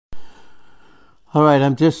All right,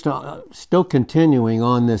 I'm just still continuing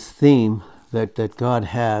on this theme that God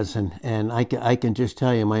has, and I can just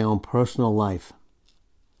tell you my own personal life.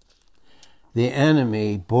 The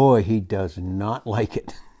enemy, boy, he does not like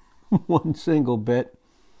it one single bit.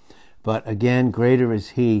 But again, greater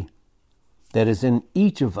is he that is in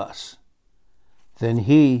each of us than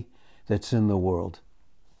he that's in the world.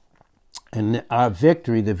 And our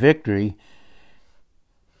victory, the victory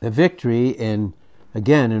in,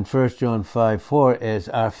 again, in 1 John 5:4 is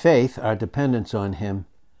our faith, our dependence on him,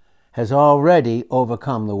 has already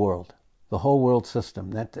overcome the world, the whole world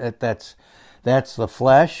system. That's the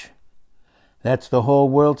flesh, that's the whole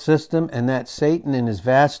world system, and that's Satan and his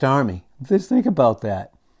vast army. Just think about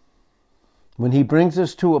that. When he brings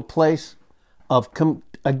us to a place of,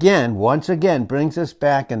 once again, brings us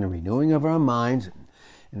back in the renewing of our minds,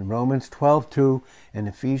 in Romans 12:2 and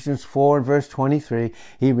Ephesians 4 and verse 23,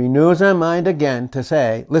 he renews our mind again to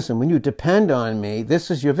say, listen, when you depend on me, this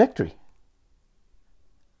is your victory.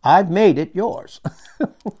 I've made it yours.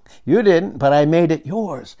 You didn't, but I made it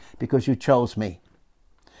yours because you chose me.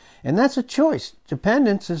 And that's a choice.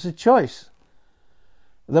 Dependence is a choice.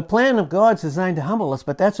 The plan of God's designed to humble us,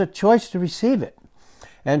 but that's a choice to receive it.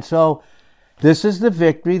 And so this is the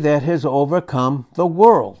victory that has overcome the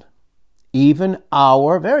world. Even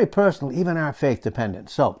our, very personal, even our faith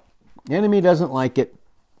dependence. So, the enemy doesn't like it.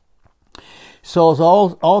 So it's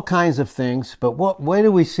all kinds of things. But where do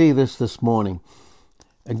we see this morning?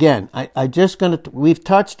 Again, we've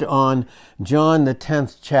touched on John the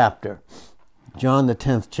 10th chapter. John the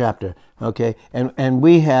 10th chapter, okay? And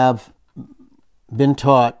we have been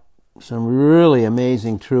taught some really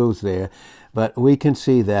amazing truths there. But we can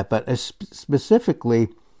see that. But specifically,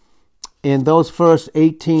 in those first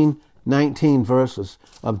 19 verses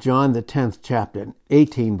of John the 10th chapter,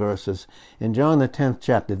 18 verses in John the 10th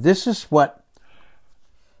chapter. This is what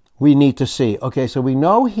we need to see. Okay, so we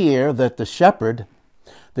know here that the shepherd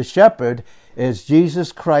is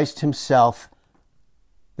Jesus Christ himself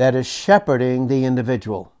that is shepherding the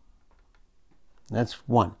individual. That's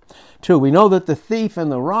one. Two, we know that the thief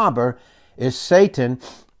and the robber is Satan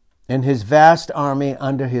and his vast army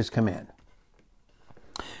under his command.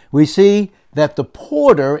 We see that the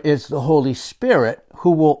porter is the Holy Spirit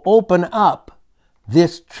who will open up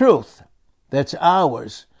this truth that's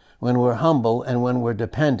ours when we're humble and when we're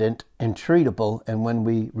dependent and treatable and when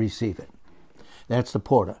we receive it. That's the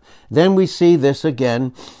porter. Then we see this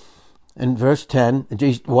again in verse 10,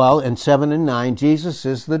 in 7 and 9, Jesus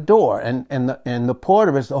is the door, and the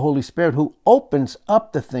porter is the Holy Spirit who opens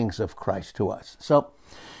up the things of Christ to us. So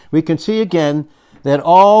we can see again that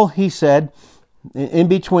all he said in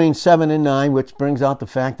between 7 and 9, which brings out the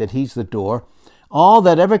fact that he's the door, all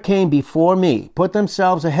that ever came before me, put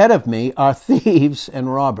themselves ahead of me, are thieves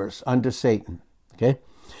and robbers under Satan, okay?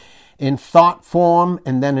 In thought form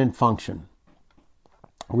and then in function.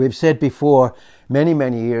 We've said before, many,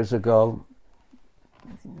 many years ago,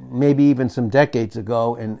 maybe even some decades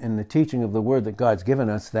ago, in the teaching of the Word that God's given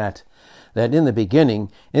us, that in the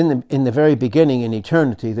beginning, in the very beginning, in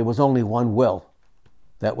eternity, there was only one will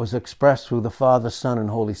that was expressed through the Father, Son,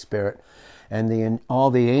 and Holy Spirit, and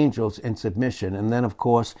all the angels in submission. And then, of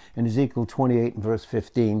course, in Ezekiel 28 and verse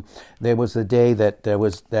 15, there was the day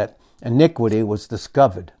that iniquity was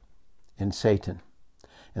discovered in Satan.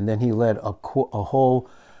 And then he led a whole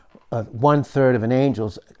 1/3 of an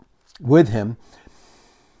angels with him,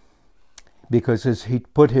 because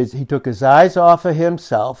he took his eyes off of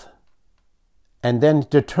himself, and then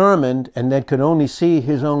determined, and then could only see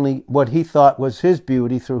what he thought was his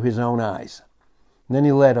beauty through his own eyes. And then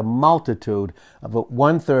he led a multitude of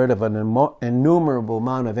 1/3 of an innumerable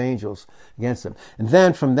amount of angels against him. And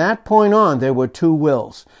then from that point on, there were two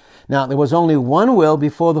wills. Now, there was only one will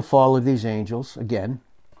before the fall of these angels, again,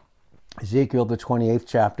 Ezekiel, the 28th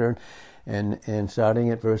chapter, and starting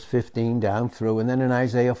at verse 15 down through, and then in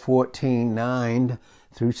Isaiah 14, 9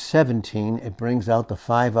 through 17, it brings out the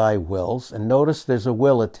 5 wills. And notice there's a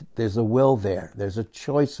will there. There's a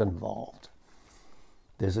choice involved.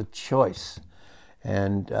 There's a choice.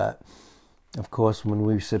 And, of course, when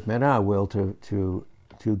we submit our will to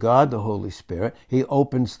God, the Holy Spirit, he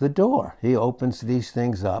opens the door. He opens these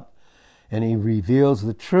things up, and he reveals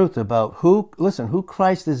the truth about who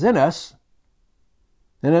Christ is in us,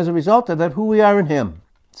 and as a result of that, who we are in him.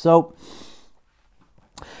 So,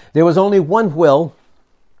 there was only one will,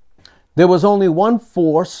 there was only one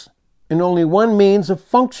force, and only one means of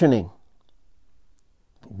functioning.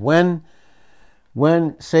 When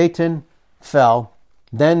Satan fell,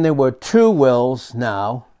 then there were two wills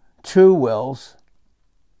now, and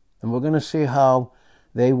we're going to see how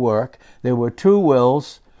they work. There were two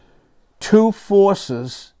wills, two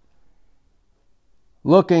forces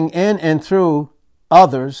looking in and through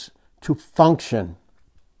others to function.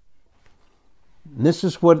 And this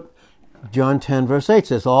is what John 10 verse 8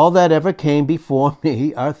 says, all that ever came before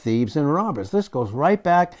me are thieves and robbers. This goes right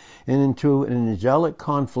back into an angelic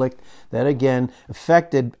conflict that again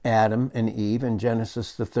affected Adam and Eve in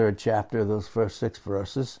Genesis, the 3rd chapter, those first 6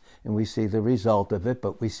 verses. And we see the result of it,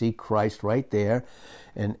 but we see Christ right there,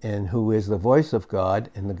 and who is the voice of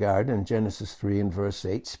God in the garden in Genesis 3 and verse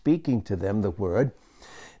 8, speaking to them the word,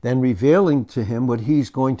 then revealing to him what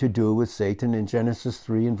he's going to do with Satan in Genesis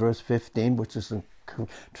 3 and verse 15, which is a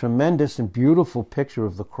tremendous and beautiful picture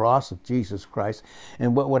of the cross of Jesus Christ,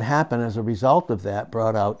 and what would happen as a result of that,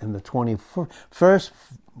 brought out in the 21st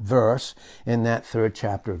verse in that 3rd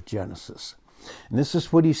chapter of Genesis. And this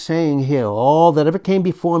is what he's saying here. All that ever came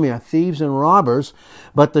before me are thieves and robbers,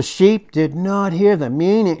 but the sheep did not hear them.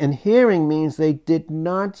 Meaning, and hearing means they did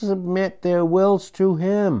not submit their wills to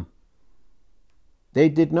him. They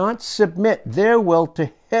did not submit their will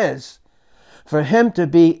to his, for him to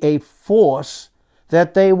be a force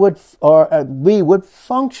that they would, or we would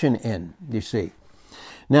function in, you see.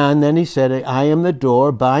 Now, and then he said, I am the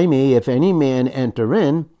door. By me, if any man enter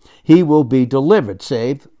in, he will be delivered,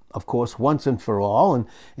 saved, of course, once and for all, and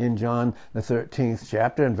in John the 13th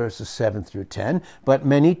chapter, in verses 7 through 10. But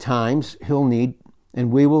many times he'll need,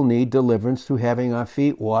 and we will need deliverance through having our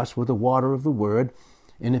feet washed with the water of the word,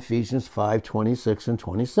 in Ephesians 5, 26 and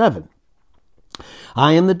 27.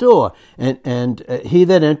 I am the door, and he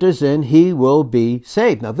that enters in, he will be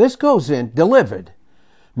saved. Now this goes in, delivered.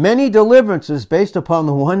 Many deliverances based upon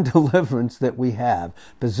the one deliverance that we have.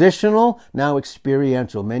 Positional, now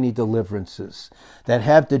experiential, many deliverances that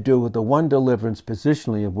have to do with the one deliverance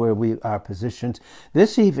positionally of where we are positioned.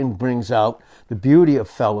 This even brings out the beauty of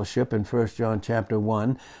fellowship in 1 John chapter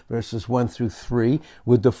 1, verses 1 through 3,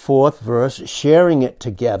 with the 4th verse, sharing it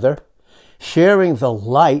together, sharing the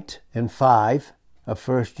light in 5 of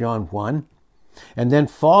 1 John 1, and then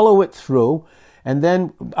follow it through. And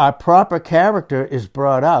then our proper character is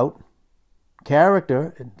brought out.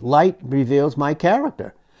 Character, light reveals my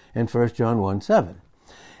character in 1 John 1, 7.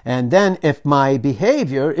 And then if my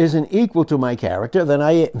behavior isn't equal to my character, then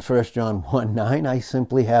in 1 John 1, 9, I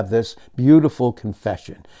simply have this beautiful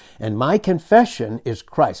confession. And my confession is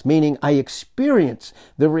Christ, meaning I experience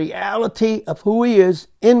the reality of who he is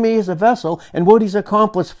in me as a vessel and what he's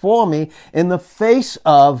accomplished for me in the face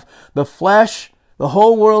of the flesh, the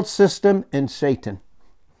whole world system, and Satan.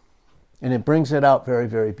 And it brings it out very,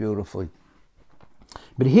 very beautifully.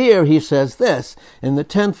 But here he says this, in the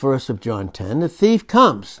 10th verse of John 10, the thief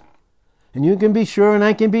comes. And you can be sure, and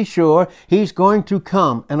I can be sure, he's going to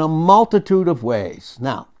come in a multitude of ways.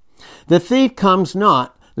 Now, the thief comes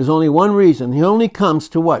not, there's only one reason. He only comes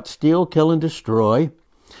to what? Steal, kill, and destroy.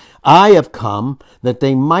 I have come that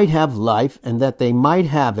they might have life, and that they might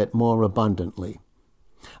have it more abundantly.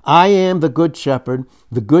 I am the good shepherd.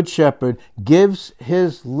 The good shepherd gives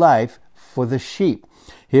his life for the sheep.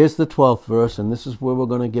 Here's the 12th verse, and this is where we're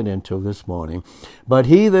going to get into this morning. But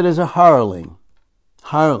he that is a hireling,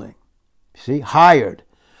 see, hired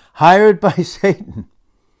by Satan,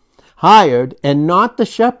 hired and not the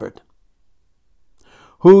shepherd,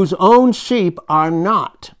 whose own sheep are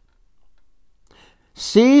not,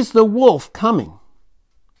 sees the wolf coming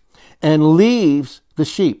and leaves the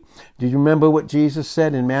sheep. Do you remember what Jesus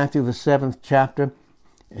said in Matthew the 7th chapter?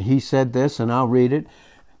 He said this, and I'll read it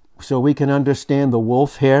so we can understand the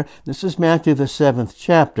wolf here. This is Matthew the 7th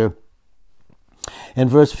chapter. In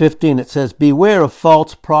verse 15 it says, beware of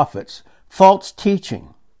false prophets, false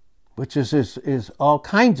teaching, which is all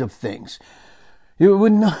kinds of things. You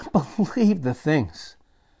would not believe the things.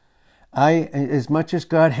 As much as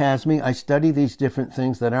God has me, I study these different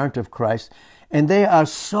things that aren't of Christ, and they are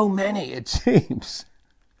so many, it seems.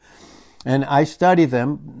 And I study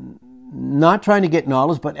them, not trying to get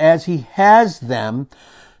knowledge, but as he has them,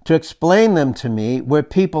 to explain them to me where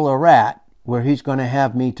people are at, where he's going to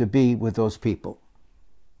have me to be with those people.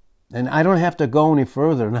 And I don't have to go any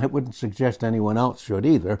further, and I wouldn't suggest anyone else should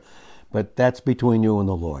either, but that's between you and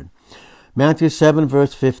the Lord. Matthew 7,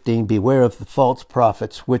 verse 15, beware of the false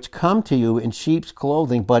prophets, which come to you in sheep's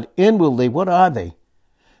clothing, but inwardly, what are they?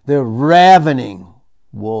 They're ravening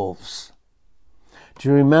wolves. Do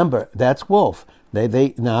you remember? That's wolf.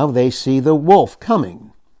 Now they see the wolf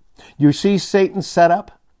coming. You see Satan set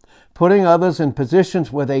up, putting others in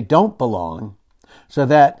positions where they don't belong, so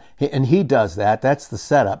that, and he does that, that's the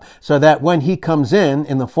setup, so that when he comes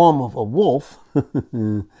in the form of a wolf,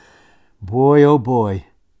 boy, oh boy,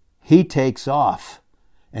 he takes off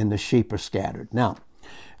and the sheep are scattered. Now,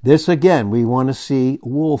 this again, we want to see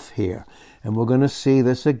wolf here, and we're going to see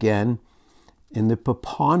this again in the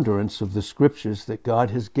preponderance of the scriptures that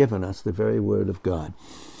God has given us, the very word of God.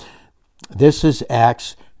 This is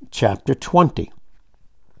Acts chapter 20.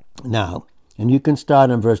 Now, and you can start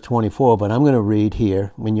in verse 24, but I'm going to read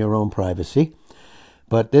here in your own privacy.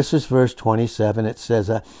 But this is verse 27. It says,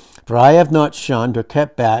 "For I have not shunned or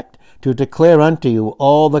kept back to declare unto you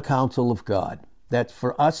all the counsel of God." That's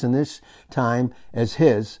for us in this time as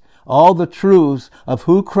his, all the truths of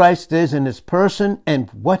who Christ is in his person and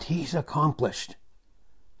what he's accomplished.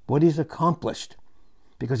 What he's accomplished.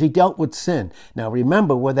 Because he dealt with sin. Now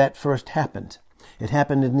remember where that first happened. It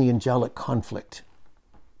happened in the angelic conflict.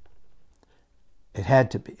 It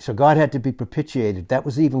had to be. So God had to be propitiated. That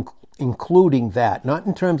was even including that. Not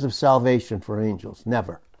in terms of salvation for angels.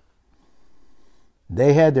 Never.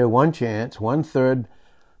 They had their one chance. 1/3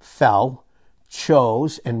 fell,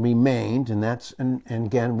 chose, and remained. And that's, and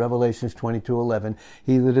again, Revelations 22:11.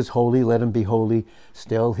 He that is holy, let him be holy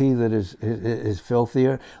still. He that is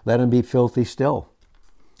filthier, let him be filthy still.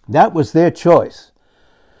 That was their choice.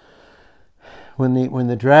 When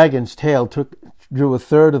the dragon's tail drew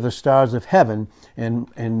 1/3 of the stars of heaven in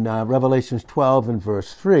Revelations 12 and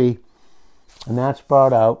verse 3, and that's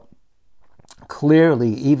brought out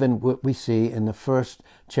clearly even what we see in the first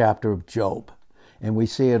chapter of Job. And we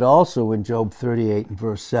see it also in Job 38 and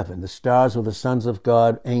verse 7. The stars were the sons of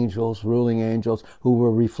God, angels, ruling angels, who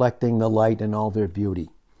were reflecting the light in all their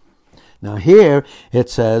beauty. Now here it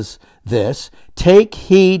says this, "Take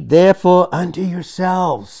heed therefore unto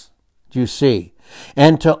yourselves," do you see,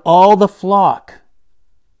 "and to all the flock."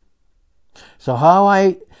 So how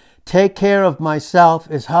I take care of myself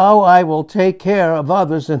is how I will take care of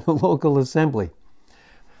others in the local assembly.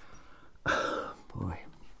 Boy,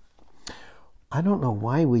 I don't know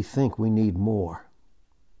why we think we need more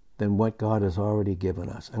than what God has already given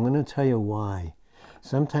us. I'm going to tell you why.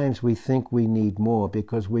 Sometimes we think we need more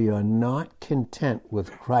because we are not content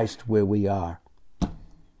with Christ where we are.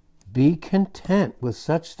 Be content with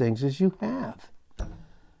such things as you have.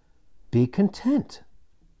 Be content.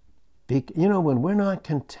 When we're not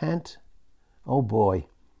content, oh boy,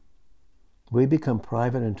 we become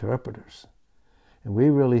private interpreters. And we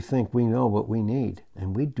really think we know what we need.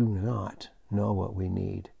 And we do not know what we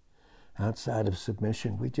need. Outside of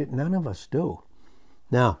submission, none of us do.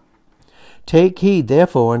 Now, "Take heed,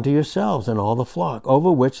 therefore, unto yourselves and all the flock,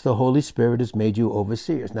 over which the Holy Spirit has made you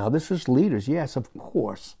overseers." Now, this is leaders. Yes, of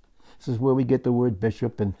course. This is where we get the word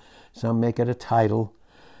bishop, and some make it a title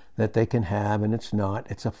that they can have, and it's not.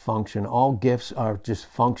 It's a function. All gifts are just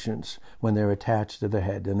functions when they're attached to the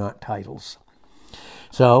head. They're not titles.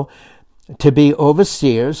 So, to be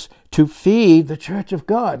overseers, to feed the church of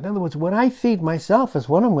God. In other words, when I feed myself is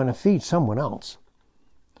what I'm going to feed someone else.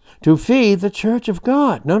 To feed the church of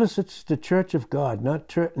God. Notice it's the church of God,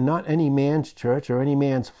 not any man's church or any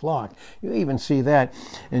man's flock. You even see that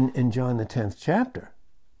in John the 10th chapter.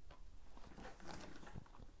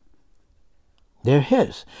 They're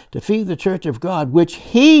his, to feed the church of God, which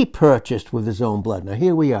he purchased with his own blood. Now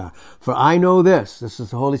here we are. "For I know this is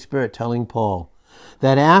the Holy Spirit telling Paul,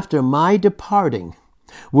 that after my departing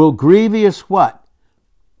will grievous" what?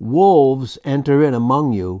 "Wolves enter in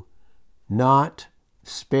among you, not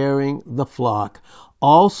sparing the flock,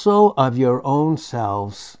 also of your own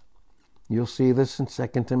selves." You'll see this in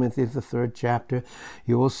 2 Timothy, the 3rd chapter.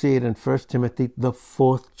 You will see it in 1 Timothy, the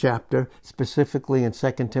 4th chapter, specifically in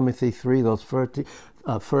 2 Timothy 3, those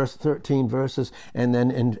first 13 verses, and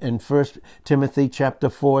then in 1 Timothy chapter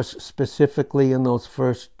 4, specifically in those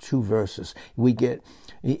first 2 verses.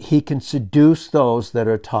 He can seduce those that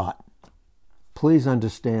are taught. Please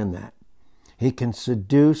understand that. He can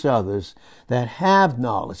seduce others that have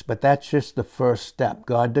knowledge, but that's just the first step.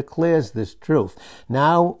 God declares this truth.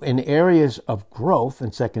 Now, in areas of growth,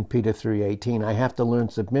 in 2 Peter 3:18, I have to learn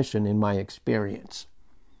submission in my experience.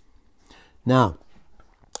 Now,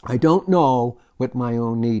 I don't know what my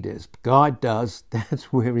own need is. God does.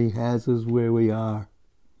 That's where he has us where we are.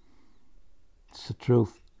 It's the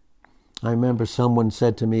truth. I remember someone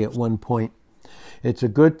said to me at one point, "It's a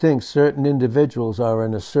good thing certain individuals are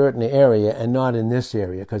in a certain area and not in this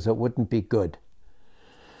area, because it wouldn't be good."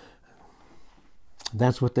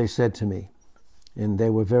 That's what they said to me. And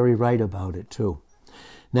they were very right about it too.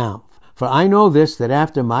 Now, "For I know this, that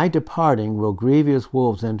after my departing will grievous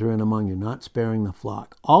wolves enter in among you, not sparing the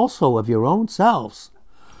flock. Also of your own selves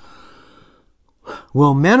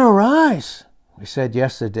will men arise." We said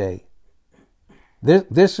yesterday,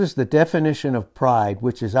 this is the definition of pride,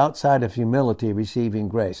 which is outside of humility, receiving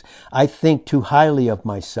grace. I think too highly of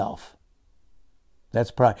myself.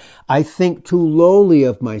 That's pride. I think too lowly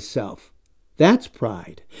of myself. That's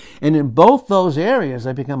pride. And in both those areas,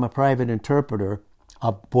 I become a private interpreter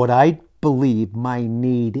of what I believe my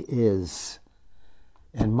need is.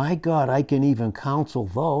 And my God, I can even counsel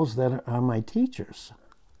those that are my teachers.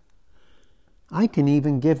 I can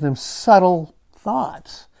even give them subtle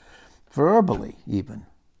thoughts, verbally even,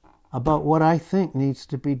 about what I think needs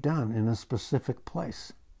to be done in a specific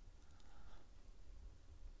place.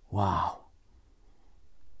 Wow.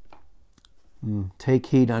 Take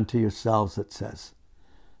heed unto yourselves, it says.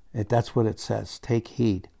 That's what it says. Take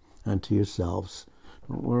heed unto yourselves.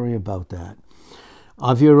 Don't worry about that.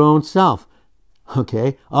 Of your own self.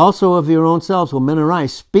 Okay. Also of your own selves will men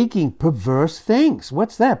arise, speaking perverse things.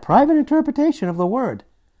 What's that? Private interpretation of the word.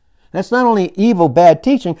 That's not only evil, bad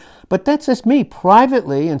teaching, but that's just me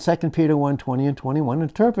privately in 2 Peter 1:20 and 21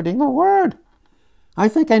 interpreting the word. I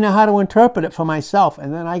think I know how to interpret it for myself,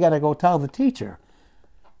 and then I got to go tell the teacher.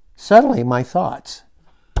 Subtly, my thoughts.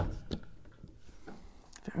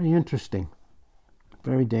 Very interesting.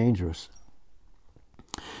 Very dangerous.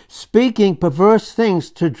 Speaking perverse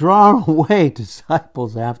things to draw away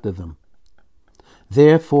disciples after them.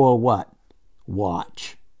 Therefore what?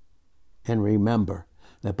 Watch. And remember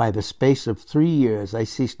that by the space of 3 years I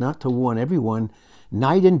cease not to warn everyone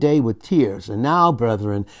night and day with tears. And now,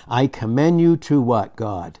 brethren, I commend you to what?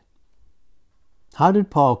 God. How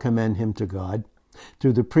did Paul commend him to God?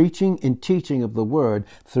 Through the preaching and teaching of the word,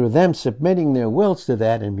 through them submitting their wills to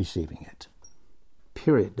that and receiving it.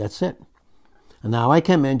 Period. That's it. And now I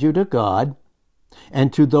commend you to God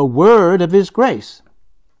and to the word of his grace,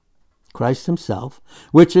 Christ himself,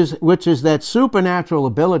 which is that supernatural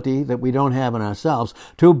ability that we don't have in ourselves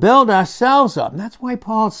to build ourselves up. And that's why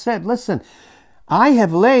Paul said, listen, I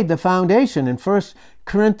have laid the foundation in 1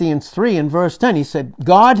 Corinthians 3 and verse 10. He said,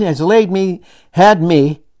 God has had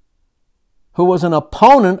me, who was an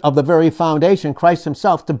opponent of the very foundation, Christ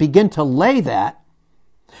himself, to begin to lay that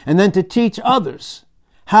and then to teach others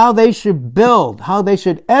how they should build, how they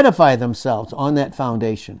should edify themselves on that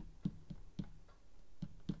foundation.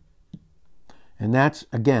 And that's,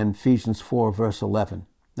 again, Ephesians 4, verse 11.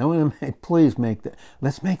 Now,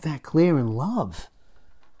 let's make that clear in love.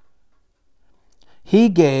 He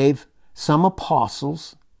gave some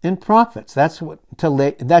apostles and prophets. That's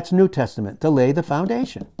New Testament, to lay the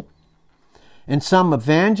foundation. And some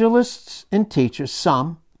evangelists and teachers,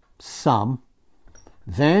 some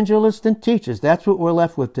evangelists and teachers. That's what we're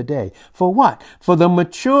left with today. For what? For the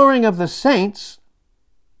maturing of the saints,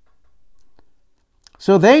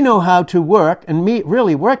 so they know how to work, and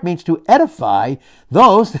really work means to edify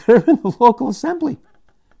those that are in the local assembly,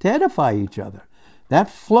 to edify each other. That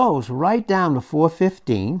flows right down to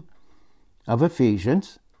 4:15 of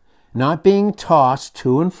Ephesians, not being tossed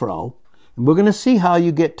to and fro. And we're going to see how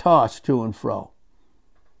you get tossed to and fro,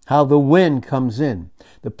 how the wind comes in,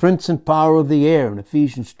 the prince and power of the air in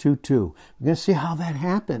Ephesians 2:2. We're going to see how that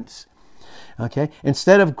happens. Okay?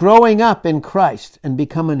 Instead of growing up in Christ and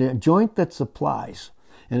becoming a joint that supplies,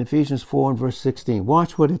 in Ephesians 4 and verse 16,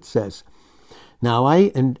 watch what it says.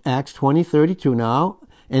 In Acts 20:32,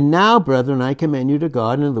 now, brethren, I commend you to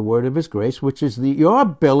God and to the word of his grace, which is your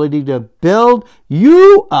ability to build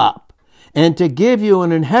you up and to give you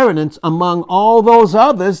an inheritance among all those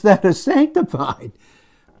others that are sanctified.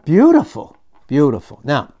 Beautiful, beautiful.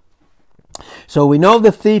 Now, so we know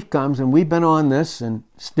the thief comes, and we've been on this, and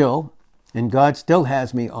God still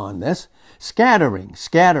has me on this.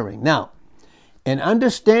 Scattering. Now, in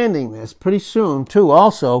understanding this, pretty soon, too,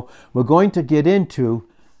 also, we're going to get into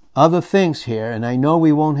other things here, and I know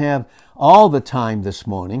we won't have all the time this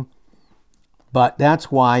morning, but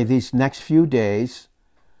that's why these next few days,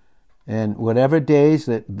 and whatever days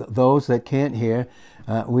that those that can't hear,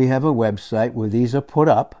 we have a website where these are put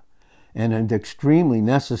up, and it's extremely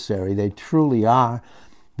necessary. They truly are,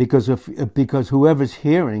 because whoever's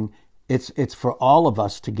hearing, it's for all of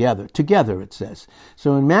us together. Together, it says.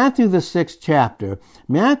 So in Matthew the 6th chapter,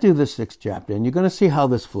 and you're going to see how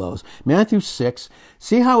this flows. Matthew 6,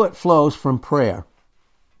 see how it flows from prayer.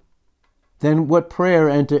 Then what prayer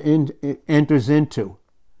enters into.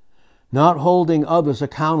 Not holding others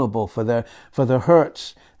accountable for the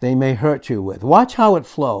hurts they may hurt you with. Watch how it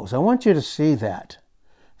flows. I want you to see that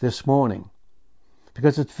this morning,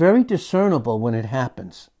 because it's very discernible when it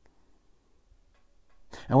happens.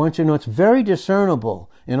 I want you to know it's very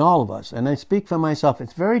discernible in all of us, and I speak for myself.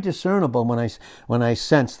 It's very discernible when I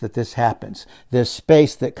sense that this happens. There's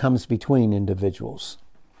space that comes between individuals.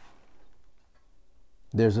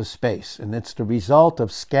 There's a space, and it's the result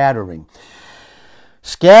of scattering.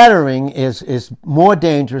 Scattering is more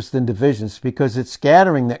dangerous than divisions, because it's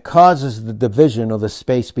scattering that causes the division or the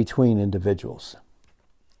space between individuals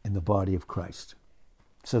in the body of Christ,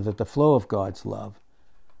 so that the flow of God's love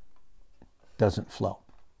doesn't flow.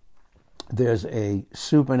 there's a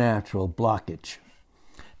supernatural blockage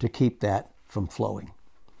to keep that from flowing.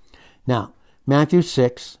 Now, Matthew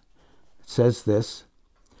 6 says this,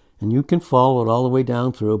 and you can follow it all the way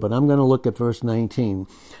down through, but I'm going to look at verse 19.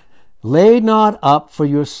 Lay not up for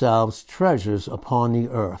yourselves treasures upon the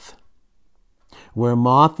earth, where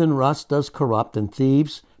moth and rust does corrupt, and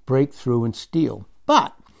thieves break through and steal.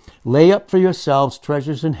 But lay up for yourselves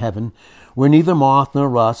treasures in heaven, where neither moth nor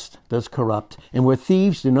rust does corrupt, and where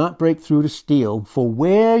thieves do not break through to steal. For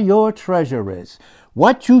where your treasure is,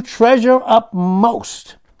 what you treasure up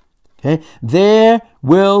most, okay, there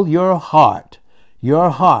will your heart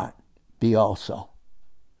be also.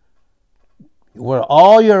 Where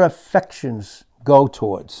all your affections go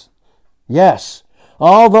towards. Yes,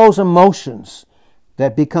 all those emotions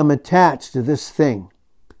that become attached to this thing.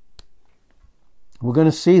 We're going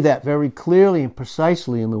to see that very clearly and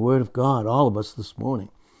precisely in the Word of God, all of us this morning.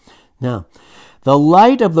 Now, the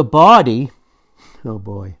light of the body, oh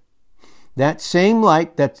boy, that same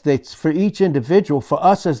light that's for each individual, for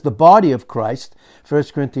us as the body of Christ, 1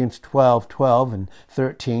 Corinthians 12:12 and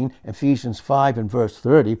 13, Ephesians 5 and verse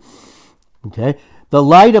 30, okay, the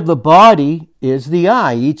light of the body is the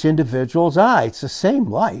eye, each individual's eye. It's the same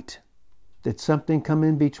light. Did something come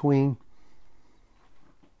in between?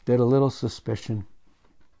 Did a little suspicion?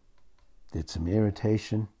 Did some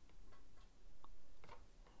irritation?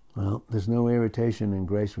 Well, there's no irritation in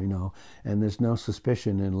grace, we know, and there's no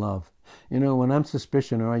suspicion in love. You know, when I'm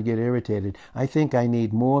suspicious or I get irritated, I think I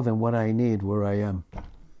need more than what I need where I am.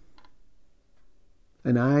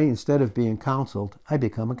 And instead of being counseled, I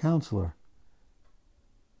become a counselor.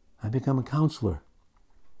 I become a counselor.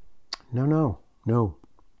 No.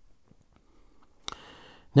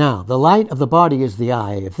 Now, the light of the body is the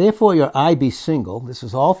eye. If therefore your eye be single, this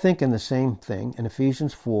is all thinking the same thing in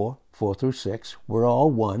Ephesians 4:4-6, we're all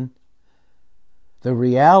one. The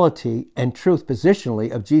reality and truth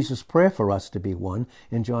positionally of Jesus' prayer for us to be one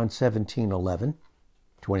in John 17:11,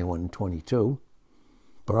 21 and 22,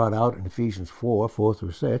 brought out in Ephesians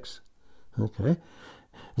 4:4-6. Okay.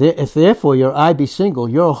 If therefore your eye be single,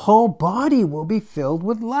 your whole body will be filled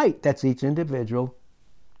with light. That's each individual.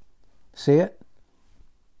 See it?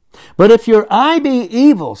 But if your eye be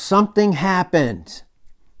evil, something happened.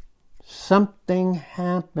 Something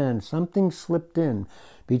slipped in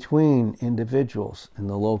between individuals in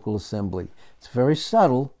the local assembly. It's very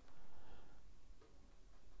subtle,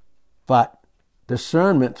 but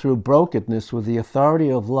discernment through brokenness with the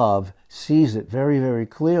authority of love sees it very, very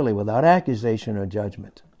clearly without accusation or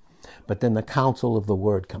judgment. But then the counsel of the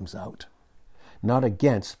word comes out. Not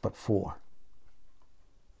against, but for.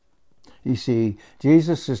 You see,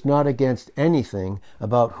 Jesus is not against anything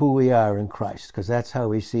about who we are in Christ, because that's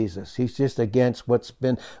how he sees us. He's just against what's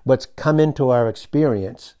come into our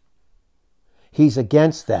experience. He's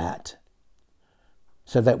against that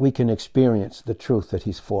so that we can experience the truth that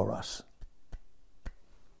he's for us.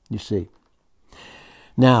 You see.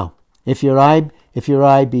 Now, if your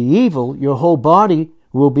eye be evil, your whole body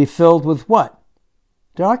will be filled with what?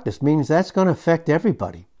 Darkness. Means that's going to affect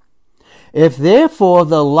everybody. If therefore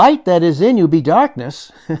the light that is in you be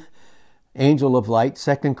darkness, angel of light,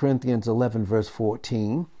 2 Corinthians 11 verse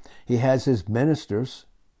 14, he has his ministers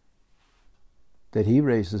that he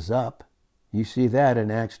raises up. You see that in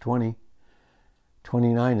Acts 20,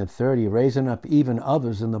 29 and 30, raising up even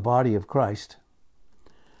others in the body of Christ.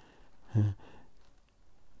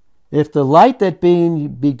 If the light that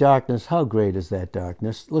be darkness, how great is that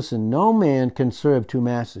darkness? Listen, no man can serve two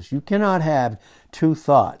masters. You cannot have two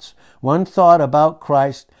thoughts. One thought about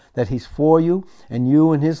Christ, that he's for you, and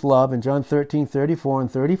you and his love in John 13, 34 and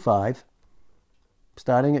 35.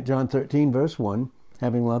 Starting at John 13, verse 1,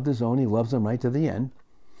 having loved his own, he loves them right to the end.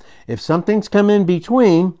 If something's come in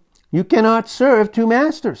between, you cannot serve two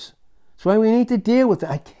masters. That's why we need to deal with it.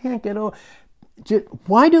 I can't get over.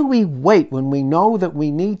 Why do we wait when we know that we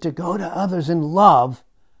need to go to others in love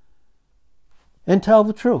and tell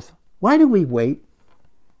the truth? Why do we wait?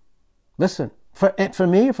 Listen, for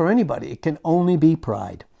me or for anybody, it can only be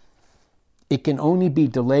pride. It can only be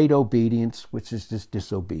delayed obedience, which is just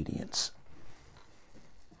disobedience.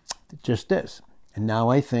 It just is. And now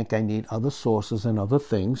I think I need other sources and other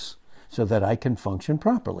things so that I can function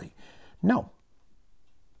properly. No,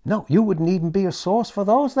 you wouldn't even be a source for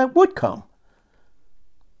those that would come.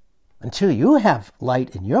 Until you have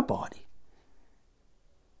light in your body.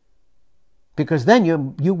 Because then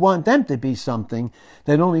you want them to be something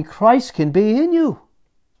that only Christ can be in you.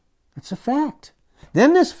 It's a fact.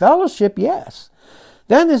 Then there's fellowship, yes.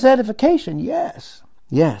 Then there's edification, yes.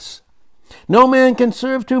 Yes. No man can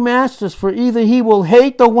serve two masters, for either he will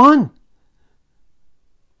hate the one.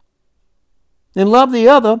 and love the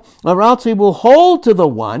other, or else he will hold to the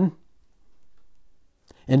one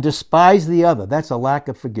and despise the other. That's a lack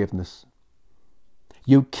of forgiveness.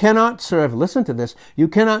 You cannot serve, listen to this, you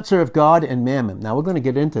cannot serve God and mammon. Now we're going to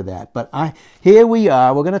get into that, but here we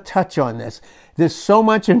are, we're going to touch on this. There's so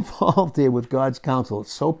much involved here with God's counsel.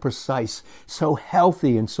 It's so precise, so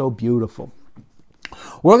healthy, and so beautiful.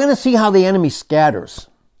 We're going to see how the enemy scatters.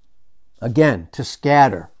 Again, to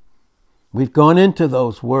scatter. We've gone into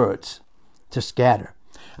those words, to scatter.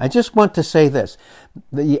 I just want to say this.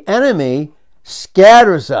 The enemy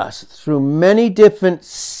scatters us through many different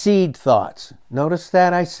seed thoughts. Notice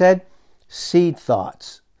that I said seed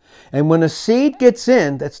thoughts. And when a seed gets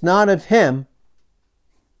in that's not of him,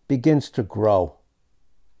 begins to grow.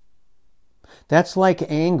 That's like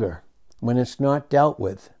anger when it's not dealt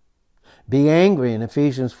with. Be angry in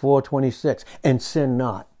Ephesians 4:26 and sin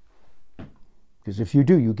not. Because if you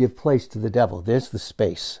do, you give place to the devil. There's the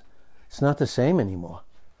space. It's not the same anymore.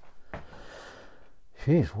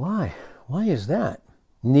 Jeez, why? Why is that?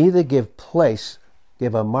 Neither give place,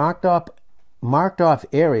 give a marked off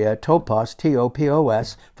area, topos,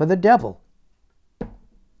 T-O-P-O-S, for the devil.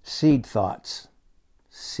 Seed thoughts.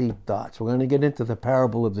 Seed thoughts. We're going to get into the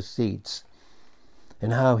parable of the seeds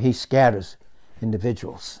and how he scatters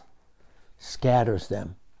individuals. Scatters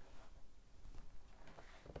them.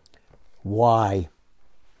 Why?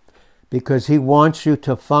 Because he wants you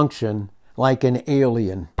to function like an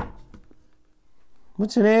alien.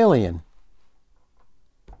 What's an alien?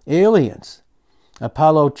 Aliens.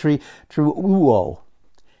 Apollo-truo.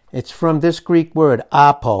 It's from this Greek word,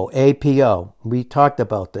 apo, A-P-O. We talked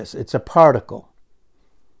about this. It's a particle.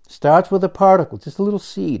 Starts with a particle, just a little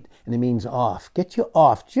seed, and it means off. Get you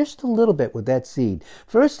off just a little bit with that seed.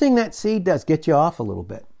 First thing that seed does, get you off a little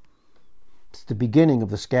bit. It's the beginning of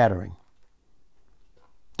the scattering.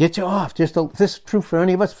 Get you off. This is true for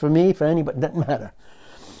any of us, for me, for anybody, doesn't matter.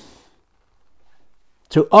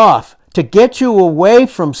 To get you away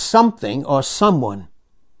from something or someone.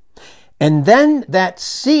 And then that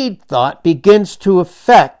seed thought begins to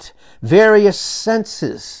affect various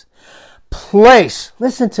senses. Place.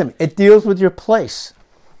 Listen to me. It deals with your place.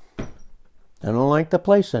 I don't like the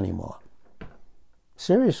place anymore.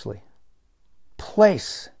 Seriously.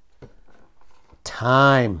 Place.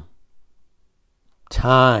 Time.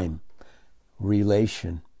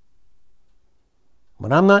 Relation.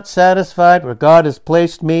 When I'm not satisfied where God has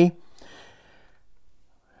placed me,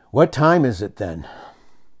 what time is it then?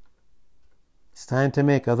 It's time to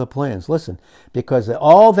make other plans. Listen, because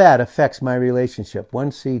all that affects my relationship.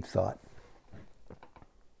 One seed thought.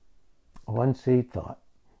 One seed thought.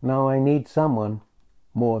 Now I need someone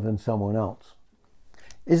more than someone else.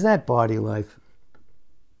 Is that body life?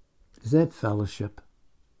 Is that fellowship?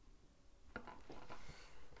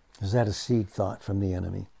 Is that a seed thought from the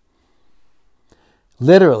enemy?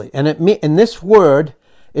 Literally. And this word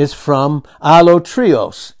is from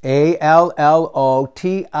allotrios.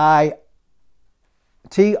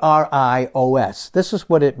 A-L-L-O-T-I-T-R-I-O-S. This is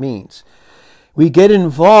what it means. We get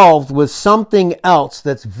involved with something else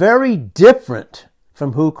that's very different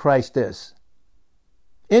from who Christ is.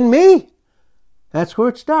 In me. That's where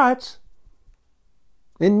it starts.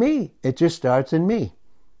 In me. It just starts in me.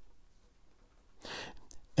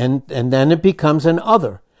 And then it becomes an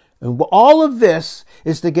other. And all of this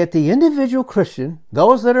is to get the individual Christian,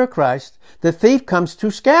 those that are Christ, the thief comes to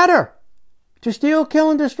scatter. To steal, kill,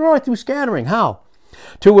 and destroy through scattering. How?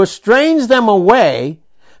 To estrange them away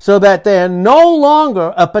so that they are no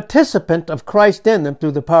longer a participant of Christ in them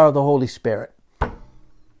through the power of the Holy Spirit.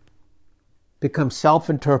 Become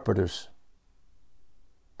self-interpreters.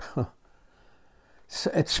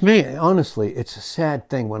 It's me, honestly, it's a sad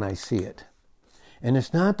thing when I see it. And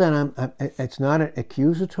it's not that it's not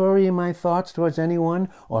accusatory in my thoughts towards anyone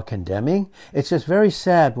or condemning. It's just very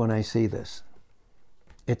sad when I see this.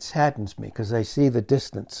 It saddens me because I see the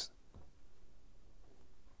distance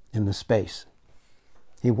in the space.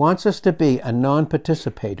 He wants us to be a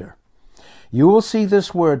non-participator. You will see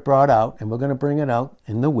this word brought out, and we're going to bring it out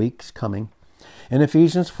in the weeks coming. In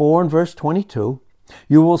Ephesians 4 and verse 22,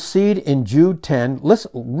 you will see it in Jude 10.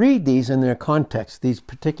 Listen, read these in their context, these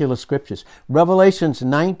particular scriptures. Revelations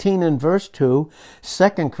 19 and verse 2, 2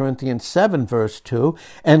 Corinthians 7 verse 2,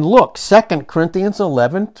 and look, 2 Corinthians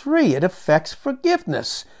 11, 3. It affects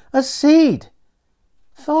forgiveness, a seed.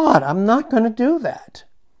 Thought, I'm not going to do that.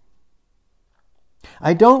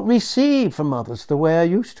 I don't receive from others the way I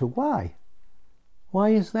used to. Why? Why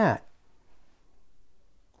is that?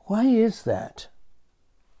 Why is that?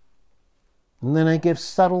 And then I give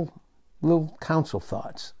subtle little counsel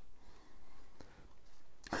thoughts.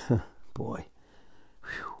 Boy.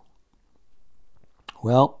 Whew.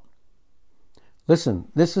 Well, Listen,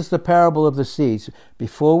 this is the parable of the seeds.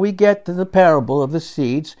 Before we get to the parable of the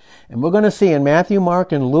seeds, and we're going to see in Matthew,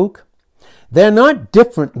 Mark, and Luke, they're not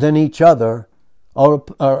different than each other or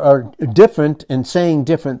are different in saying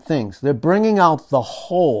different things. They're bringing out the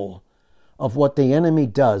whole of what the enemy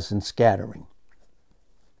does in scattering.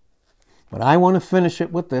 But I want to finish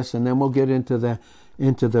it with this, and then we'll get into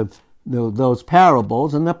those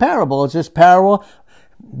parables. And the parable is this parable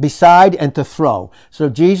beside and to throw. So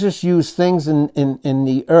Jesus used things in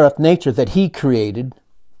the earth, nature, that he created.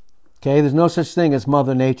 Okay, there's no such thing as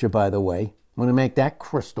Mother Nature, by the way. I want to make that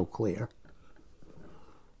crystal clear.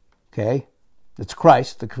 Okay, it's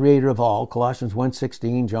Christ, the creator of all. Colossians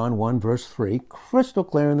 1:16, John 1, verse 3. Crystal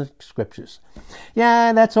clear in the scriptures.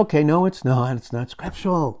 Yeah, that's okay. No, it's not. It's not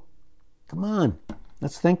scriptural. Come on,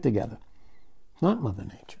 let's think together. It's not Mother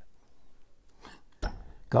Nature.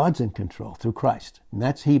 God's in control through Christ. And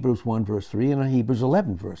that's Hebrews 1, verse 3, and Hebrews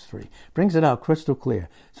 11, verse 3. Brings it out crystal clear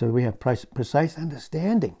so that we have precise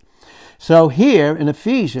understanding. So here in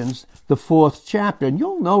Ephesians, the 4th chapter, and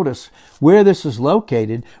you'll notice where this is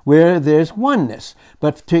located, where there's oneness.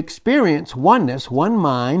 But to experience oneness, one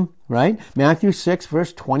mind, right? Matthew 6,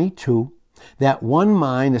 verse 22, that one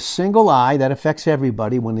mind, a single eye that affects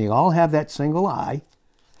everybody, when they all have that single eye,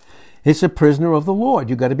 it's a prisoner of the Lord.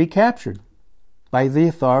 You've got to be captured by the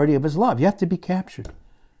authority of his love. You have to be captured.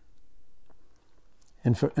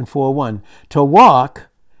 And 4:1, to walk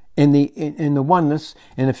in the oneness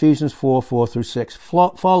in Ephesians 4 through 6.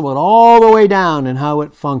 Follow it all the way down in how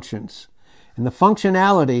it functions. And the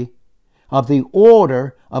functionality of the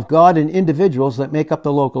order of God and individuals that make up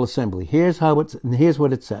the local assembly. Here's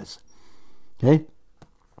what it says. Okay.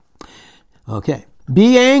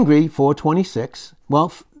 Be angry, 4:26.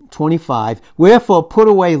 25. Wherefore put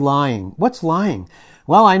away lying. What's lying?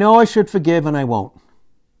 Well, I know I should forgive and I won't.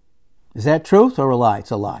 Is that truth or a lie?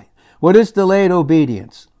 It's a lie. What is delayed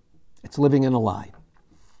obedience? It's living in a lie.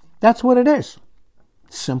 That's what it is.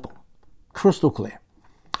 Simple. Crystal clear.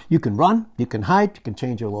 You can run, you can hide, you can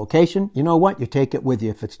change your location. You know what? You take it with you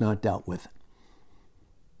if it's not dealt with.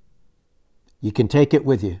 You can take it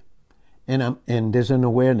with you. And there's an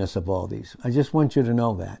awareness of all these. I just want you to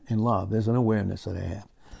know that in love. There's an awareness that I have.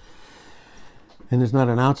 And there's not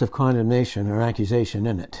an ounce of condemnation or accusation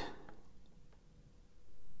in it.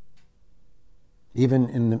 Even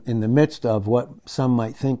in the midst of what some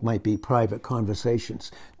might think might be private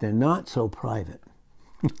conversations, they're not so private.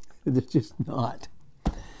 They're just not.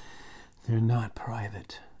 They're not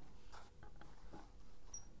private.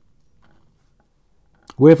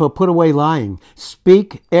 Wherefore put away lying.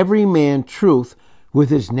 Speak every man truth with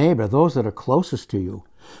his neighbor, those that are closest to you.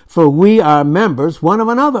 For we are members one of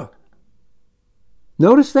another.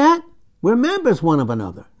 Notice that? We're members one of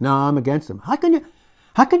another. No, I'm against them. How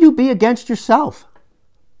can you be against yourself?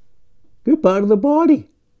 You're part of the body.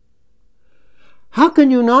 How can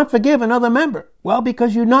you not forgive another member? Well,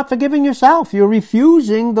 because you're not forgiving yourself. You're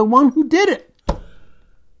refusing the one who did it.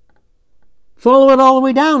 Follow it all the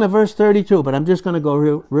way down to verse 32, but I'm just going to go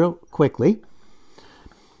real quickly.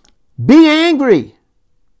 Be angry.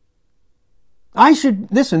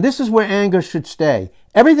 Listen, this is where anger should stay.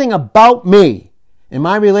 Everything about me in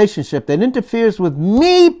my relationship that interferes with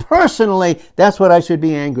me personally, that's what I should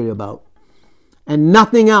be angry about. And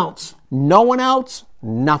nothing else. No one else,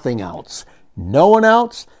 nothing else. No one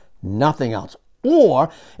else, nothing else. Or,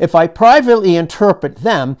 if I privately interpret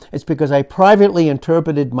them, it's because I privately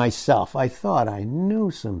interpreted myself. I thought I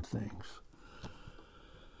knew some things.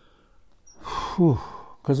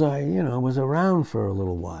 Because I was around for a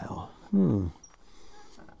little while.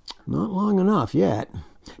 Not long enough yet.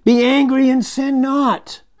 Be angry and sin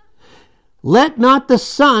not. Let not the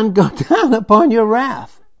sun go down upon your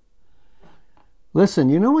wrath. Listen,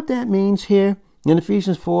 you know what that means here? In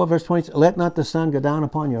Ephesians 4, verse 20, let not the sun go down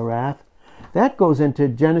upon your wrath. That goes into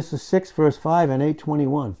Genesis 6, verse 5 and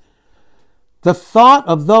 8:21. The thought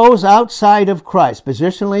of those outside of Christ,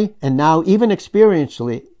 positionally and now even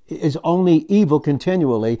experientially, is only evil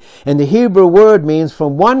continually. And the Hebrew word means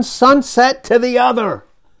from one sunset to the other.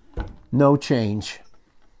 No change.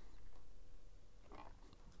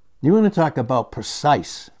 You want to talk about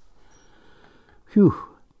precise. Phew.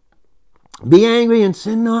 Be angry and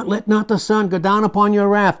sin not. Let not the sun go down upon your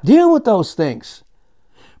wrath. Deal with those things.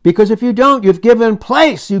 Because if you don't, you've given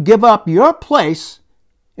place. You give up your place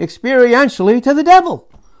experientially to the devil.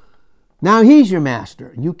 Now he's your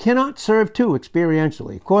master. You cannot serve two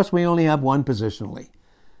experientially. Of course, we only have one positionally.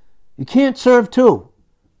 You can't serve two.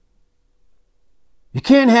 You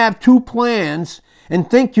can't have two plans and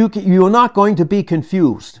think you're not going to be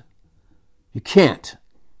confused. You can't.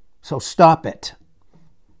 So stop it.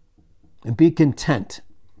 And be content.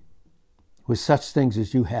 with such things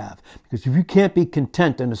as you have. Because if you can't be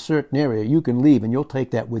content in a certain area, you can leave and you'll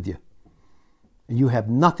take that with you. And you have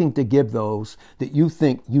nothing to give those that you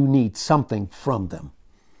think you need something from them.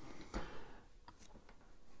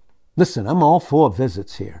 Listen, I'm all for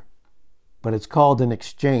visits here, but it's called an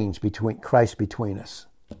exchange between Christ between us.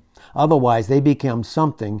 Otherwise, they become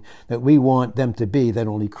something that we want them to be, that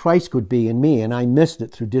only Christ could be in me, and I missed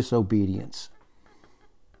it through disobedience.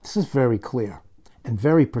 This is very clear and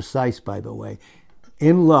very precise, by the way,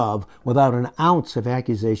 in love, without an ounce of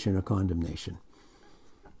accusation or condemnation.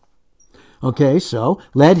 Okay, so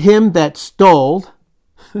let him that stole,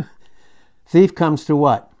 thief comes to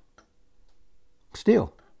what?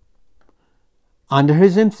 Steal. Under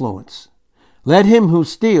his influence. Let him who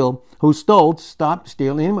stole, stop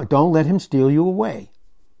stealing anymore. Don't let him steal you away.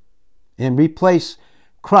 And replace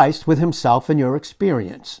Christ with himself in your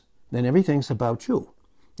experience. Then everything's about you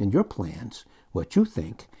and your plans, what you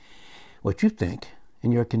think,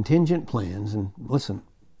 and your contingent plans. And listen,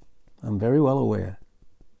 I'm very well aware.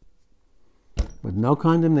 With no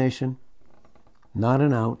condemnation, not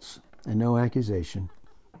an ounce, and no accusation.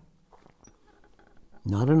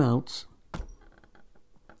 Not an ounce.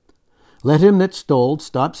 Let him that stole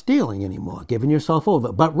stop stealing anymore, giving yourself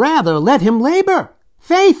over, but rather let him labor.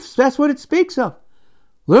 Faith, that's what it speaks of.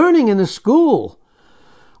 Learning in the school.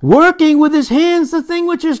 Working with his hands the thing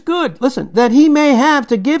which is good. Listen, that he may have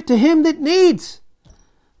to give to him that needs.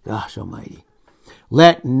 Gosh almighty.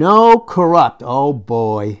 Let no corrupt, oh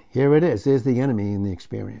boy, here it is. There's the enemy in the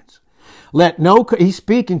experience. He's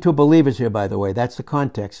speaking to believers here, by the way. That's the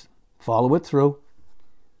context. Follow it through.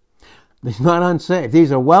 He's not unsaved.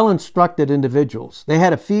 These are well-instructed individuals. They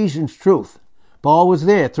had Ephesians truth. Paul was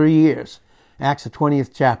there 3 years. Acts the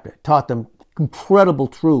 20th chapter. Taught them incredible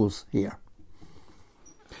truths here.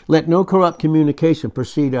 Let no corrupt communication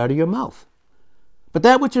proceed out of your mouth, but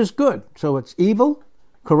that which is good. So it's evil,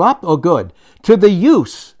 corrupt, or good. To the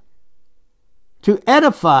use, to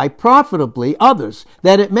edify profitably others,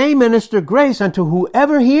 that it may minister grace unto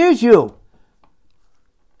whoever hears you.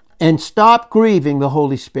 And stop grieving the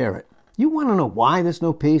Holy Spirit. You want to know why there's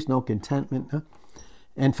no peace, no contentment, huh?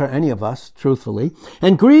 And for any of us, truthfully.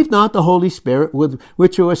 And grieve not the Holy Spirit, with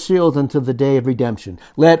which you are sealed unto the day of redemption.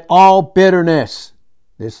 Let all bitterness,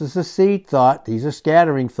 this is a seed thought, these are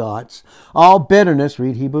scattering thoughts, all bitterness,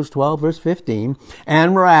 read Hebrews 12, verse 15,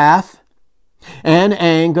 and wrath, and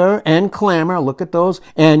anger, and clamor, look at those,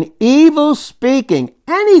 and evil speaking,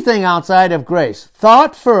 anything outside of grace,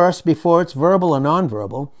 thought first before it's verbal or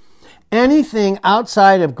nonverbal, anything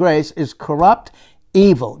outside of grace is corrupt,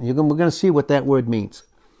 evil. We're going to see what that word means.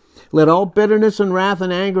 Let all bitterness and wrath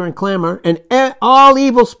and anger and clamor and all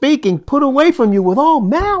evil speaking put away from you with all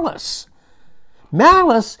malice.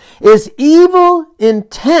 Malice is evil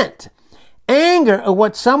intent, anger at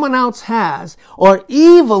what someone else has, or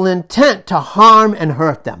evil intent to harm and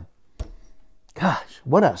hurt them. Gosh,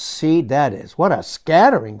 what a seed that is. What a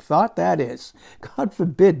scattering thought that is. God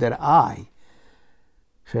forbid that I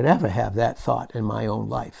should ever have that thought in my own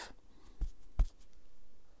life.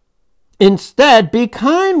 Instead, be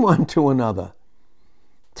kind one to another,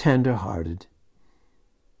 tender-hearted.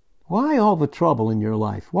 Why all the trouble in your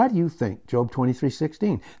life? Why do you think? Job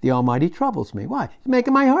 23:16. The Almighty troubles me. Why? He's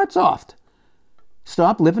making my heart soft.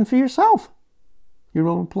 Stop living for yourself. Your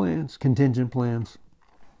own plans, contingent plans.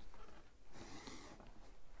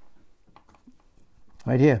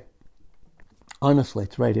 Right here. Honestly,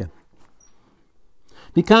 it's right here.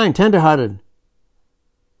 Be kind, tender-hearted,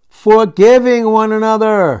 forgiving one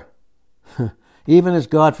another, even as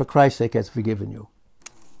God, for Christ's sake, has forgiven you.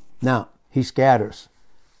 Now, he scatters.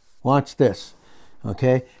 Watch this,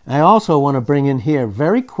 okay? I also want to bring in here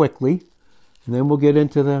very quickly, and then we'll get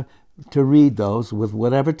into to read those with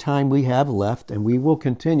whatever time we have left, and we will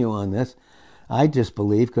continue on this. I just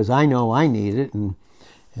believe, because I know I need it, and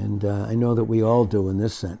I know that we all do in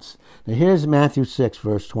this sense. Now, here's Matthew 6,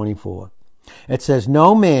 verse 24. It says,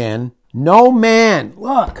 no man,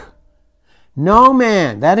 look, no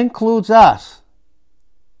man, that includes us.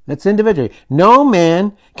 That's individually. No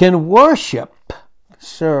man can worship,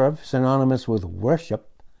 serve, synonymous with worship,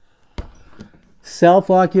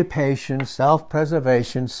 self-occupation,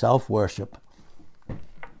 self-preservation, self-worship.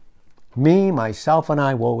 Me, myself, and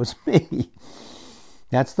I, woe is me.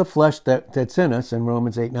 That's the flesh that's in us in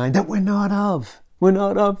Romans 8:9, that we're not of. We're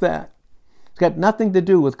not of that. It's got nothing to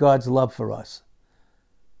do with God's love for us.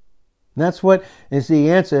 And that's what is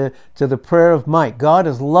the answer to the prayer of Mike. God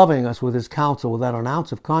is loving us with his counsel without an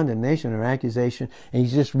ounce of condemnation or accusation, and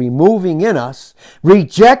he's just removing in us,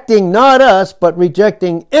 rejecting not us, but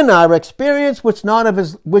rejecting in our experience which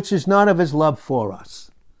is not of his love for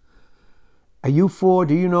us. Are you for?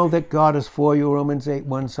 Do you know that God is for you? Romans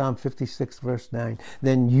 8:1, Psalm 56, verse 9.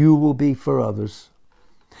 Then you will be for others.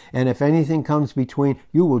 And if anything comes between,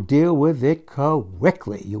 you will deal with it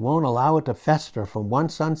quickly. You won't allow it to fester from one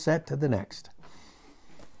sunset to the next.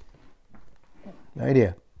 Right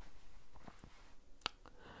here.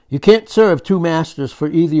 You can't serve two masters, for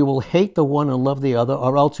either you will hate the one and love the other,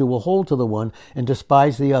 or else you will hold to the one and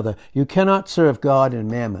despise the other. You cannot serve God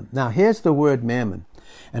and mammon. Now, here's the word mammon.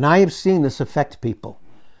 And I have seen this affect people.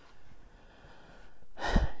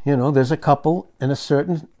 You know, there's a couple in a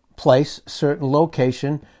certain place, certain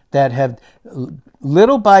location, that have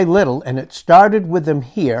little by little, and it started with them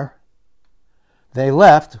here. They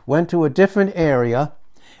left, went to a different area,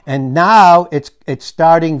 and now it's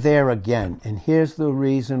starting there again. And here's the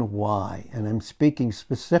reason why. And I'm speaking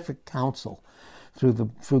specific counsel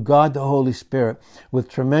through God the Holy Spirit with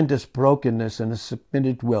tremendous brokenness and a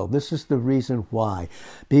submitted will. This is the reason why.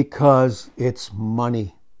 Because it's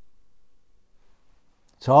money.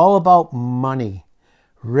 It's all about money,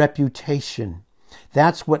 reputation.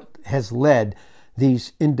 That's what has led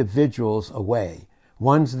these individuals away.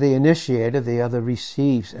 One's the initiator, the other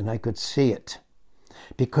receives, and I could see it.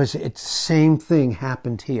 Because it's the same thing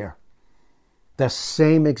happened here. The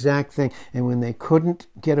same exact thing. And when they couldn't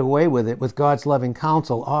get away with it, with God's loving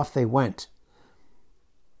counsel, off they went.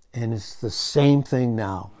 And it's the same thing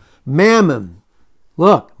now. Mammon.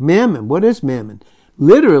 Look, mammon. What is mammon?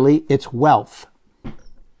 Literally, it's wealth.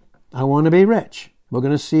 I want to be rich. We're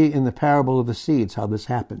going to see in the parable of the seeds how this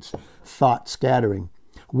happens. Thought scattering.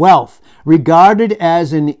 Wealth, regarded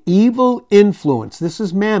as an evil influence. This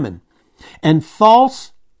is mammon. And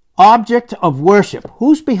false object of worship.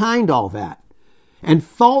 Who's behind all that? And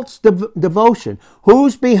false devotion.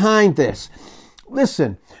 Who's behind this?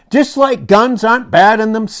 Listen, just like guns aren't bad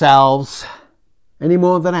in themselves any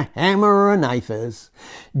more than a hammer or a knife is,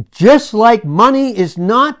 just like money is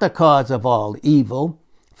not the cause of all evil,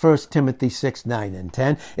 1 Timothy 6, 9, and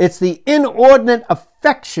 10. It's the inordinate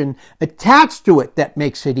affection attached to it that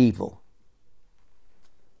makes it evil.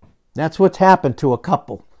 That's what's happened to a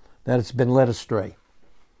couple that has been led astray.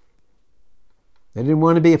 They didn't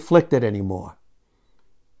want to be afflicted anymore.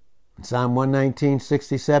 In Psalm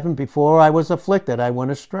 119:67, before I was afflicted, I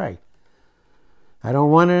went astray. I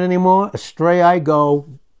don't want it anymore. Astray I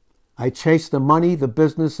go. I chase the money, the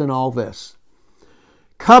business, and all this.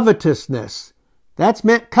 Covetousness. That's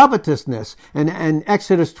meant covetousness. And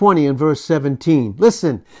Exodus 20 and verse 17.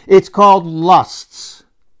 Listen, it's called lusts.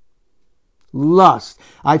 Lust.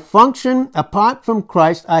 I function apart from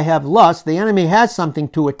Christ. I have lust. The enemy has something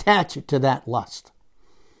to attach it to that lust.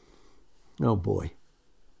 Oh boy.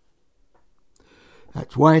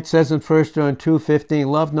 That's why it says in 1 John 2:15,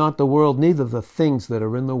 love not the world, neither the things that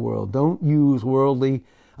are in the world. Don't use worldly,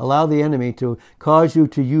 allow the enemy to cause you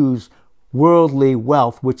to use worldly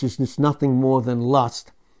wealth, which is just nothing more than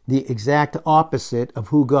lust, the exact opposite of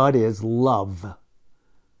who God is, love.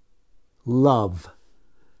 Love.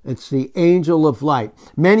 It's the angel of light.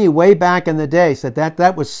 Many way back in the day said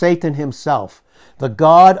that was Satan himself, the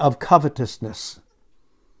god of covetousness.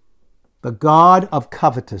 The god of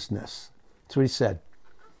covetousness. That's what he said.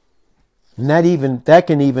 And that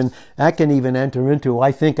can even enter into,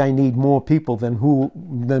 I think I need more people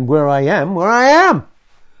than where I am. Where I am.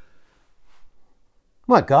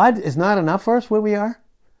 What, God is not enough for us where we are?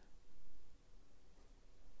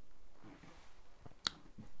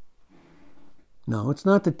 No, it's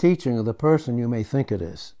not the teaching of the person you may think it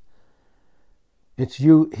is. It's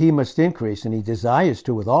you, he must increase, and he desires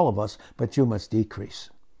to with all of us, but you must decrease.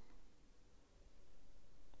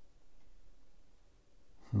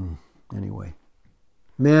 Anyway.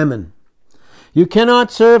 Mammon. You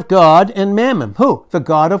cannot serve God and mammon. Who? The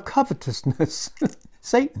god of covetousness.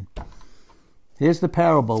 Satan. Here's the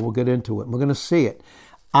parable. We'll get into it. We're going to see it.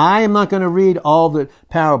 I am not going to read all the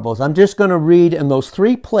parables. I'm just going to read in those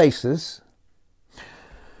three places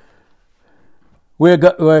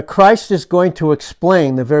where Christ is going to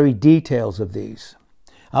explain the very details of these.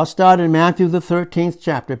 I'll start in Matthew the 13th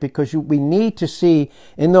chapter because we need to see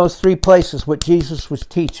in those three places what Jesus was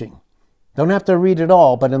teaching. Don't have to read it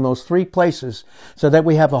all, but in those three places so that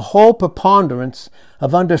we have a whole preponderance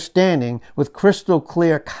of understanding with crystal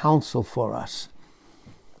clear counsel for us.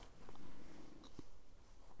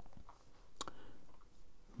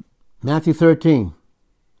 Matthew 13.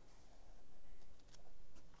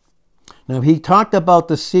 Now, he talked about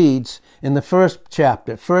the seeds in the first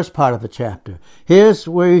part of the chapter. Here's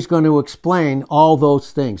where he's going to explain all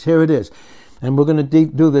those things. Here it is. And we're going to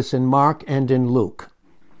do this in Mark and in Luke.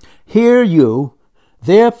 Hear you,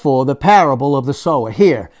 therefore, the parable of the sower.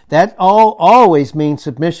 Hear. That always means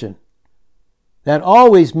submission. That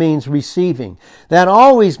always means receiving. That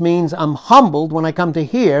always means I'm humbled when I come to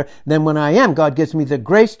hear. Then when I am, God gives me the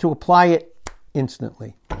grace to apply it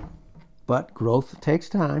instantly. But growth takes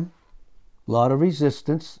time. A lot of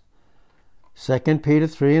resistance. 2 Peter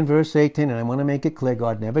 3 and verse 18, and I want to make it clear,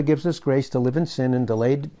 God never gives us grace to live in sin and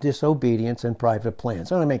delayed disobedience and private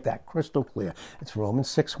plans. I want to make that crystal clear. It's Romans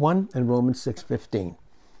 6:1 and Romans 6:15.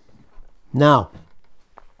 Now,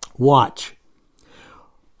 watch.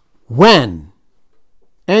 When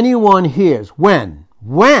anyone hears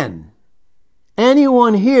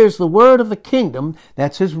anyone hears the word of the kingdom,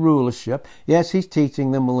 that's his rulership. Yes, he's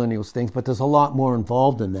teaching the millennials things, but there's a lot more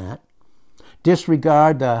involved in that.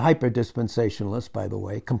 Disregard the hyper-dispensationalists, by the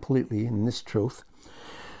way, completely in this truth.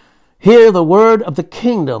 Hear the word of the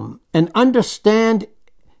kingdom and understand.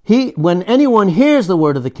 When anyone hears the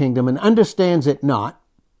word of the kingdom and understands it not,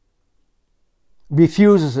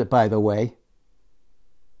 refuses it, by the way,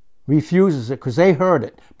 refuses it because they heard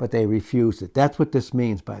it, but they refused it. That's what this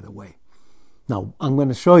means, by the way. Now, I'm going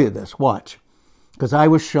to show you this. Watch. Because I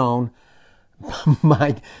was shown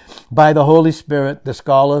by the Holy Spirit, the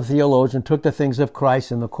scholar theologian took the things of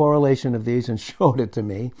Christ and the correlation of these and showed it to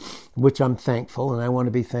me, which I'm thankful, and I want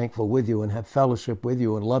to be thankful with you and have fellowship with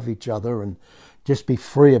you and love each other and just be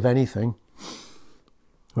free of anything.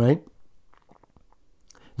 Right?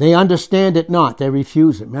 They understand it not. They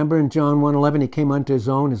refuse it. Remember in John 1:11, he came unto his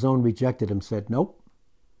own rejected him, said, nope.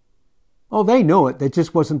 Oh, they knew it. It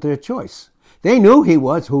just wasn't their choice. They knew he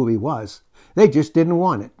was who he was. They just didn't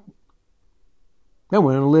want it. They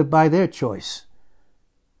wanted to live by their choice.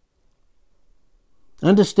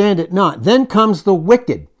 Understand it not. Then comes the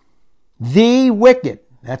wicked. The wicked.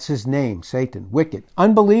 That's his name, Satan. Wicked.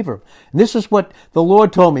 Unbeliever. And this is what the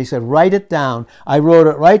Lord told me. He said, write it down. I wrote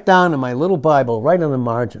it right down in my little Bible, right on the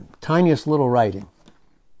margin. Tiniest little writing.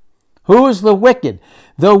 Who is the wicked?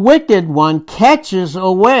 The wicked one catches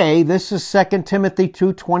away. This is 2 Timothy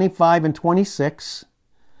 2:25 and 26.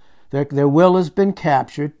 Their will has been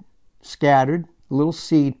captured, scattered, a little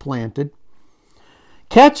seed planted.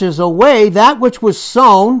 Catches away that which was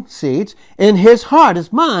sown, seeds, in his heart,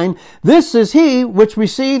 his mind. This is he which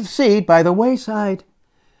received seed by the wayside.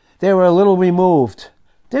 They were a little removed.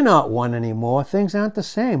 They're not one anymore. Things aren't the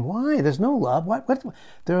same. Why? There's no love. What?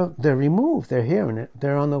 They're removed. They're here and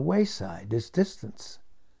they're on the wayside. There's distance.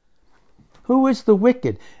 Who is the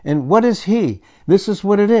wicked? And what is he? This is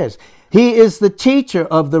what it is. He is the teacher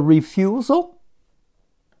of the refusal,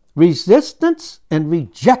 resistance, and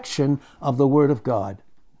rejection of the word of God,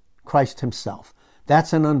 Christ himself.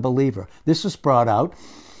 That's an unbeliever. This is brought out.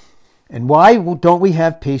 And why don't we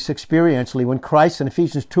have peace experientially when Christ in